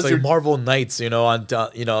stuff. It's like Marvel Knights, on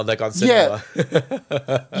cinema.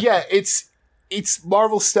 Yeah, it's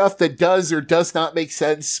Marvel stuff that does or does not make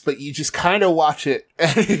sense, but you just kind of watch it.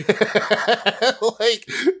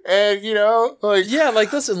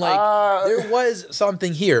 Listen, there was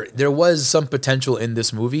something here. There was some potential in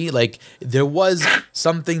this movie. There was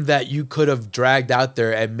something that you could have dragged out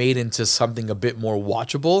there and made into something a bit more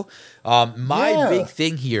watchable. My big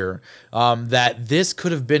thing here, that this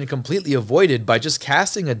could have been completely avoided by just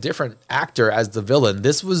casting a different actor as the villain.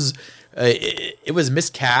 This was... it was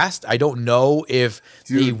miscast. I don't know if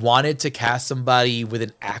they wanted to cast somebody with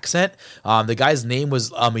an accent. The guy's name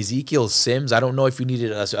was Ezekiel Sims. I don't know if you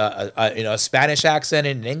needed a Spanish accent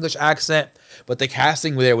and an English accent, but the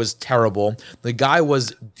casting there was terrible. The guy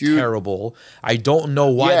was terrible. I don't know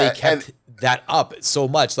why they kept that up so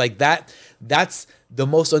much. That's the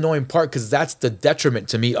most annoying part, because that's the detriment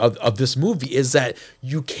to me of this movie, is that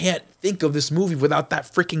you can't think of this movie without that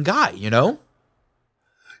freaking guy,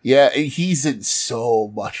 Yeah, he's in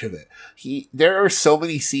so much of it. There are so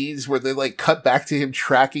many scenes where they cut back to him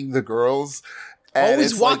tracking the girls. And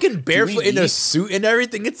he's walking barefoot in a suit and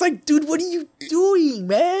everything. It's like, dude, what are you doing,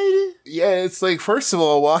 man? Yeah, it's first of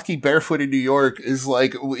all, walking barefoot in New York is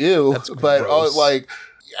ew. That's but gross.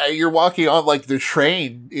 You're walking on the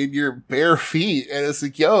train in your bare feet, and it's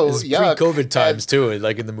yo, it's pre-COVID times too. In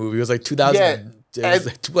the movie, it was 2000. Yeah.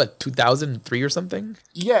 2003 or something?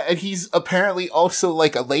 Yeah, and he's apparently also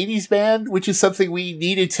a ladies' man, which is something we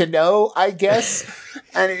needed to know, I guess.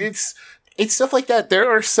 And it's stuff like that. There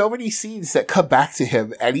are so many scenes that come back to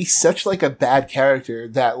him, and he's such a bad character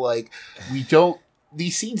that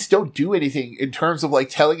these scenes don't do anything in terms of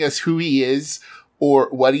telling us who he is or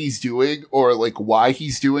what he's doing or why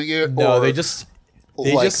he's doing it. No, they just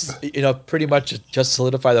pretty much just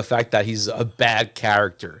solidify the fact that he's a bad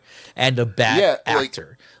character and a bad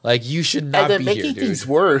actor. You should not be here, dude. And then making things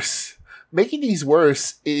worse, making these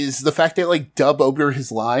worse is the fact that like dub over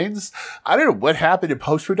his lines. I don't know what happened in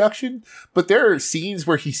post-production, but there are scenes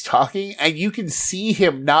where he's talking and you can see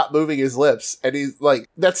him not moving his lips. And he's like,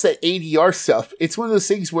 that's that ADR stuff. It's one of those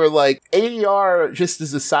things where like ADR, just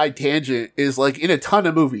as a side tangent, is like in a ton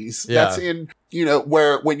of movies. Yeah. That's in, you know,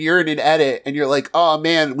 where when you're in an edit and you're like, oh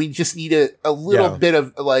man, we just need a little bit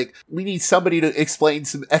of like, we need somebody to explain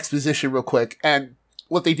some exposition real quick. And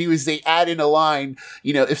what they do is they add in a line,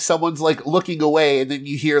 you know, if someone's like looking away and then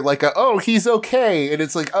you hear like oh, he's okay. And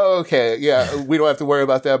it's like, oh, okay. Yeah. We don't have to worry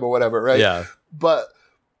about them or whatever. Right. Yeah. But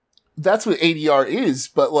that's what ADR is.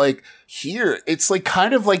 But like here, it's like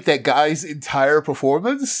kind of like that guy's entire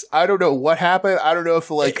performance. I don't know what happened. I don't know if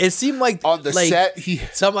like it seemed like on the set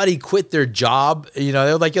somebody quit their job. You know,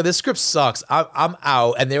 they were like, yo, this script sucks. I'm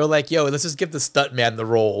out. And they were like, yo, let's just give the stuntman the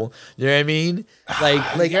role. You know what I mean?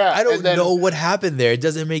 Like yeah, I don't know what happened there. It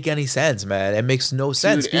doesn't make any sense, man. It makes no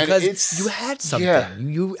sense because you had something. Yeah.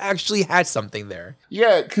 You actually had something there.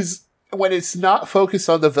 Yeah, because when it's not focused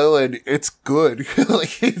on the villain, it's good.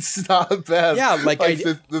 Like it's not bad. Yeah, like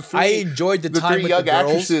I enjoyed the time with the girls,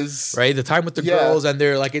 actresses. Right? The time with the girls and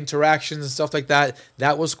their like interactions and stuff like that.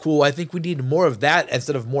 That was cool. I think we need more of that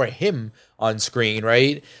instead of more him on screen,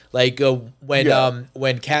 right? Like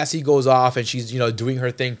when Cassie goes off and she's, you know, doing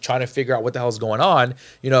her thing, trying to figure out what the hell's going on.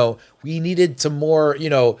 You know, we needed some more, you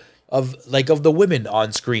know, of the women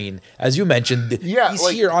on screen, as you mentioned. Yeah, he's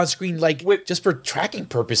like, here on screen like just for tracking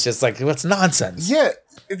purposes. Like that's nonsense.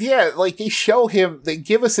 Yeah, like they show him, they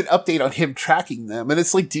give us an update on him tracking them, and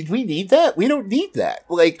it's like, did we need that? We don't need that.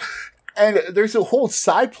 Like, and there's a whole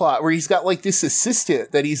side plot where he's got like this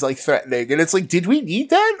assistant that he's like threatening, and it's like, did we need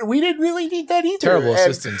that? We didn't really need that either. Terrible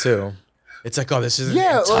assistant too. It's like, oh, this is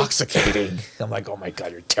intoxicating. I'm like, oh my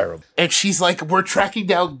God, you're terrible. And she's like, we're tracking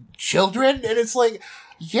down children, and it's like,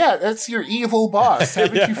 yeah, that's your evil boss.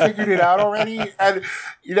 Haven't you figured it out already? And,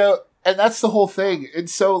 you know, and that's the whole thing. And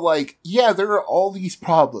so, like, yeah, there are all these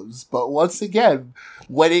problems. But once again,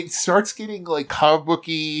 when it starts getting, like, comic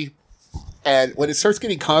booky and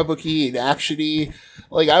and action-y,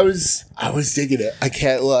 like, I was digging it. I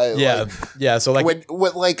can't lie. Yeah. Like, yeah. So, like,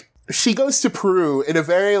 when like, she goes to Peru in a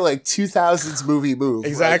very like 2000s movie move.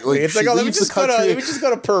 Exactly. Right? Like, it's like, oh, let me just go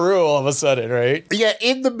to Peru all of a sudden, right? Yeah,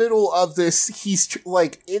 in the middle of this, he's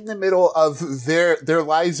like in the middle of their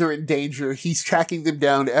lives are in danger. He's tracking them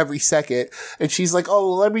down every second. And she's like, oh,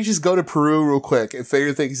 well, let me just go to Peru real quick and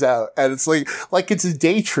figure things out. And it's like it's a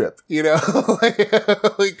day trip, you know?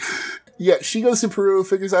 like, yeah, she goes to Peru,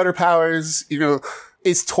 figures out her powers, you know,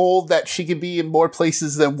 is told that she can be in more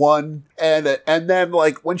places than one. And then,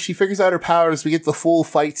 like, when she figures out her powers, we get the full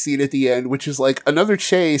fight scene at the end, which is, like, another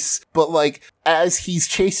chase. But, like, as he's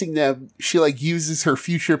chasing them, she, like, uses her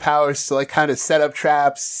future powers to, like, kind of set up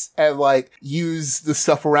traps and, like, use the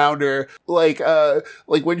stuff around her. Like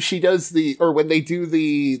when she does when they do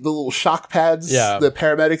the little shock pads, the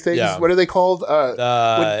paramedic things, what are they called?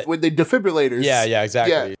 When the defibrillators. Yeah,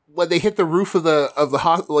 exactly. Yeah. When they hit the roof of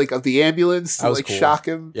the ambulance to like cool. shock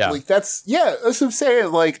him, like that's what I'm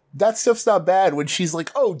saying. Like that stuff's not bad. When she's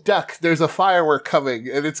like, "Oh, duck, there's a firework coming,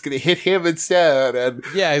 and it's gonna hit him instead," and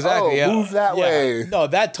exactly. Move that way. No,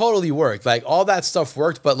 that totally worked. Like all that stuff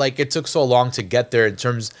worked, but like it took so long to get there in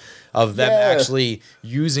terms of them actually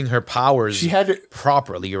using her powers she had to,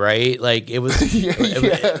 properly, right? Like it was,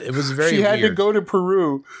 it was very. She had weird. to go to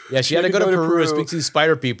Peru. Yeah, she had to go to Peru and speak to these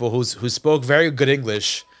spider people who spoke very good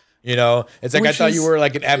English. You know, it's like I thought you were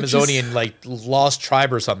like an Amazonian, like lost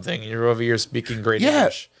tribe or something. You're over here speaking great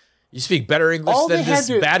English. You speak better English than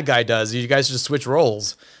this bad guy does. You guys just switch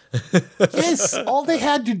roles. Yes, all they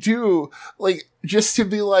had to do, like, just to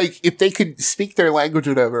be like, if they could speak their language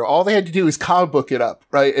or whatever, all they had to do is comic book it up,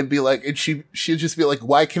 right? And be like, and she'd just be like,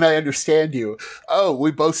 why can I understand you? Oh,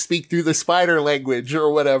 we both speak through the spider language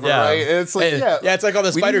or whatever, right? And it's like, it's like, oh,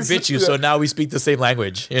 the spider bit you, so now we speak the same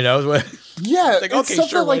language, you know? Yeah, like, okay, something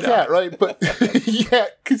sure, like that, right? But yeah,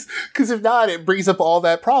 because if not, it brings up all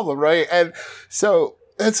that problem, right? And so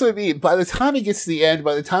that's what I mean. By the time it gets to the end,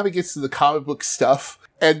 by the time it gets to the comic book stuff,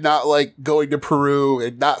 and not like going to Peru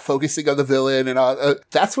and not focusing on the villain and all,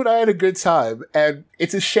 that's when I had a good time. And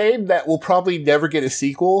it's a shame that we'll probably never get a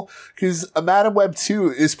sequel, because A Madam Web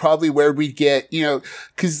 2 is probably where we get, you know,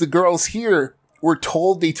 because the girls here were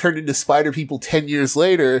told they turned into spider people 10 years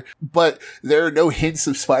later, but there are no hints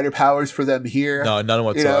of spider powers for them here. No, none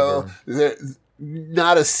whatsoever. You know,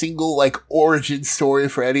 not a single like origin story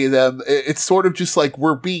for any of them. It's sort of just like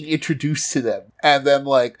we're being introduced to them, and then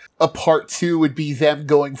like a part 2 would be them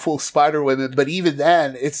going full Spider Women. But even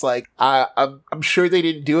then, it's like I'm sure they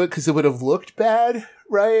didn't do it because it would have looked bad,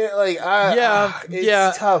 right? Like,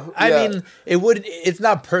 it's tough. I mean, it's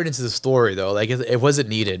not pertinent to the story though. Like, it wasn't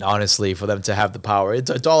needed, honestly, for them to have the power.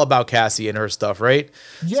 It's all about Cassie and her stuff, right?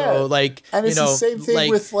 Yeah. So, like, and it's the same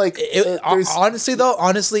thing with like.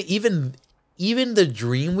 Honestly, even the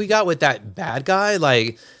dream we got with that bad guy,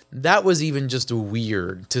 like, that was even just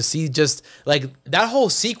weird to see. Just like that whole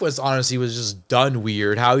sequence, honestly, was just done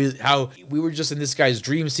weird. How we were just in this guy's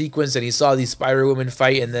dream sequence, and he saw these Spider Women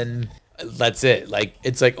fight, and then that's it. Like,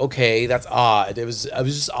 it's like, okay, that's odd. It was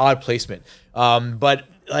just odd placement. But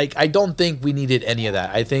like, I don't think we needed any of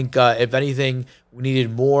that. I think if anything, we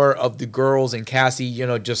needed more of the girls and Cassie,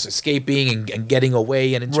 just escaping and getting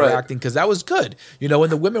away and interacting, because that was good. When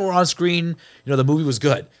the women were on screen, the movie was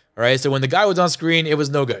good. All right, so when the guy was on screen, it was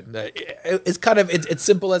no good. It's kind of it's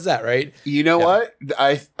simple as that, right? You know what?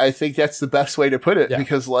 I think that's the best way to put it,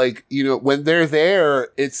 because like, when they're there,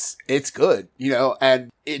 it's good,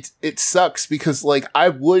 and it sucks because like I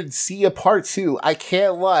would see a part 2. I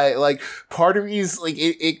can't lie. Like, part of me is like,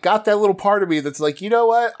 it got that little part of me that's like, you know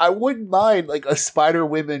what? I wouldn't mind like a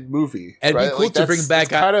Spider-Women movie. And it'd be cool to bring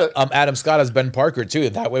back Adam Scott as Ben Parker too.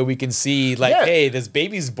 That way we can see like, hey, this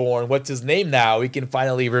baby's born. What's his name now? We can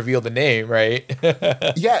finally reveal the name, right?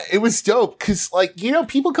 Yeah, it was dope because like,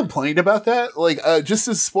 people complained about that. Like, just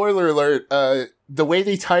a spoiler alert, the way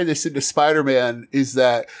they tie this into Spider-Man is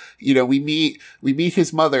that, we meet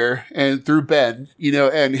his mother and through Ben,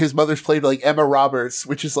 and his mother's played like Emma Roberts,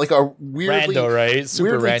 which is like a weirdly rando, right?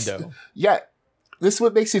 Super rando. Yeah. This is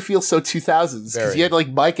what makes it feel so 2000s, because you had like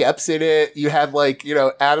Mike Epps in it. You had like,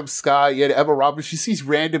 Adam Scott, you had Emma Roberts. You see these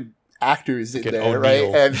random actors in there, right?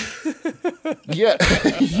 And yeah,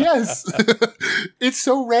 yes, it's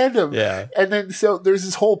so random. Yeah. And then so there's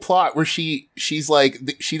this whole plot where she's like,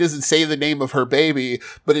 she doesn't say the name of her baby,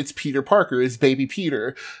 but it's Peter Parker, it's baby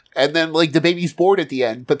Peter. And then like the baby's born at the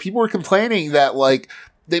end, but people were complaining that like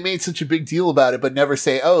they made such a big deal about it, but never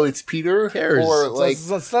say, oh, it's Peter. Who cares? Or like,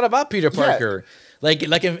 it's not about Peter Parker. Yeah. Like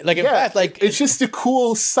in fact, like, it's just a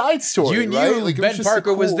cool side story. You knew, right? Like, Ben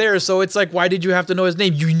Parker was there, so it's like, why did you have to know his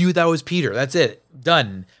name? You knew that was Peter. That's it.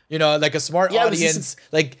 Done. Like a smart audience,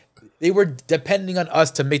 like they were depending on us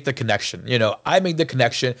to make the connection. I made the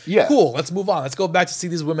connection. Yeah. Cool. Let's move on. Let's go back to see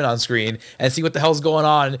these women on screen and see what the hell's going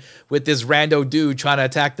on with this rando dude trying to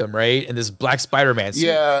attack them, right? In this black Spider-Man suit.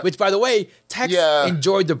 Yeah. Which, by the way, Tex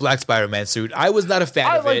enjoyed the black Spider-Man suit. I was not a fan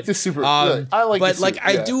of it. I like the suit.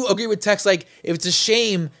 I do agree with Tex. Like, it's a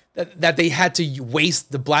shame that they had to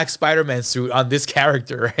waste the black Spider-Man suit on this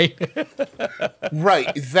character, right?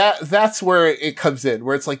 Right. That's where it comes in,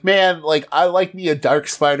 where it's like, man, like, I like me a dark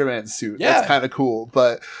Spider-Man suit. Yeah. That's kind of cool.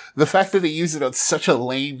 But the fact that they use it on such a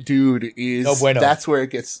lame dude is, that's where it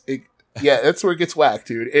gets, that's where it gets whacked,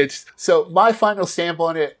 dude. So my final stamp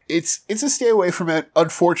on it, it's a stay away from it,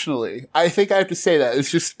 unfortunately. I think I have to say that.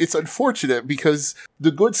 It's unfortunate because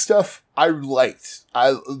the good stuff I liked.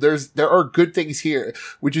 There are good things here,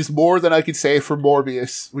 which is more than I could say for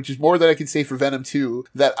Morbius, which is more than I could say for Venom 2,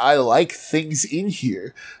 that I like things in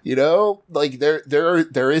here. Like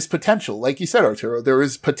there is potential. Like you said, Arturo, there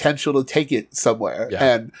is potential to take it somewhere. Yeah.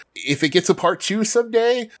 And if it gets a part 2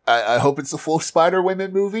 someday, I hope it's a full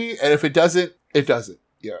Spider-Women movie. And if it doesn't, it doesn't.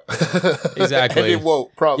 Yeah. Exactly. And it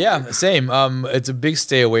won't, probably. Yeah, same. It's a big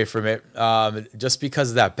stay away from it. Just because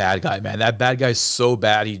of that bad guy, man. That bad guy's so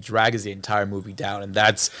bad, he drags the entire movie down, and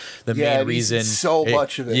that's the main reason. So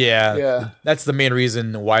much of it. Yeah. That's the main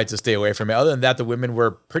reason why to stay away from it. Other than that, the women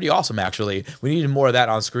were pretty awesome, actually. We needed more of that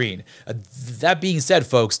on screen. That being said,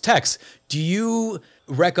 folks, Tex, do you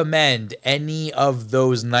recommend any of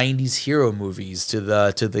those 90s hero movies to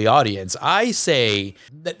the audience? I say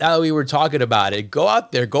that now that we were talking about it, go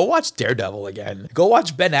out there, go watch Daredevil again, go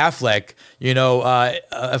watch Ben Affleck,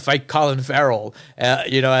 fight Colin Farrell,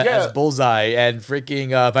 as Bullseye, and freaking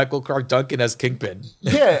Michael Clark Duncan as Kingpin.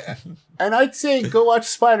 Yeah. And I'd say go watch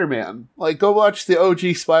Spider-Man. Like, go watch the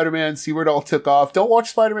OG Spider-Man, see where it all took off. Don't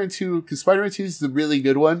watch Spider-Man 2, because Spider-Man 2 is the really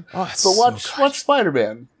good one. Oh, but watch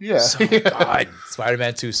Spider-Man. Yeah. So good.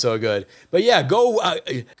 Spider-Man 2 is so good. But yeah, go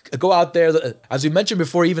out there. As we mentioned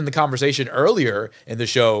before, even the conversation earlier in the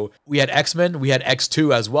show, we had X-Men, we had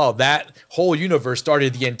X2 as well. That whole universe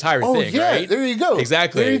started the entire thing, right? There you go.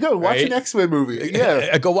 Exactly. There you go. Watch an X-Men movie.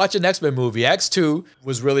 Yeah. Go watch an X-Men movie. X2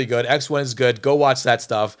 was really good. X1 is good. Go watch that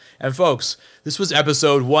stuff. And folks, this was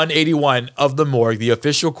episode 181 of The Morgue, the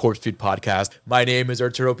official CorpseFeed podcast. My name is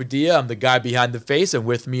Arturo Padilla. I'm the guy behind the face, and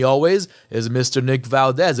with me always is Mr. Nick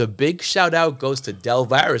Valdez. A big shout out goes to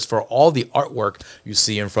Delvirus for all the artwork you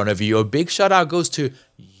see in front of you. A big shout out goes to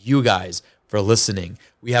you guys for listening,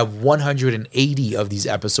 We have 180 of these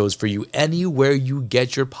episodes for you anywhere you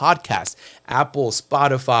get your podcasts. Apple,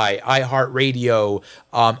 Spotify, iHeartRadio,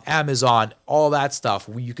 Amazon, all that stuff.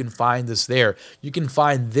 You can find this there. You can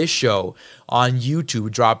find this show on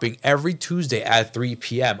YouTube dropping every Tuesday at 3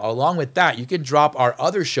 p.m. Along with that, you can drop our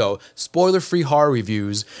other show, Spoiler-Free Horror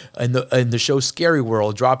Reviews, in the show Scary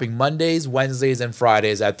World, dropping Mondays, Wednesdays, and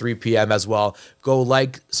Fridays at 3 p.m. as well. Go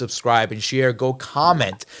like, subscribe, and share. Go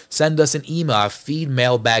comment. Send us an email at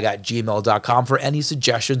feedmailbag@gmail.com for any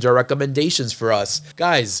suggestions or recommendations for us.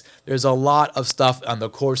 Guys, there's a lot of stuff on the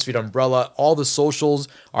CorpseFeed umbrella. All the socials,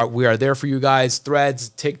 we are there for you guys. Threads,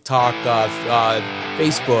 TikTok,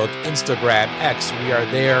 Facebook, Instagram, X. We are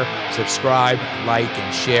there. Subscribe, like,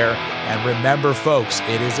 and share. And remember, folks,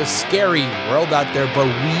 it is a scary world out there, but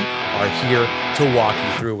we are here to walk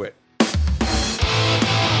you through it.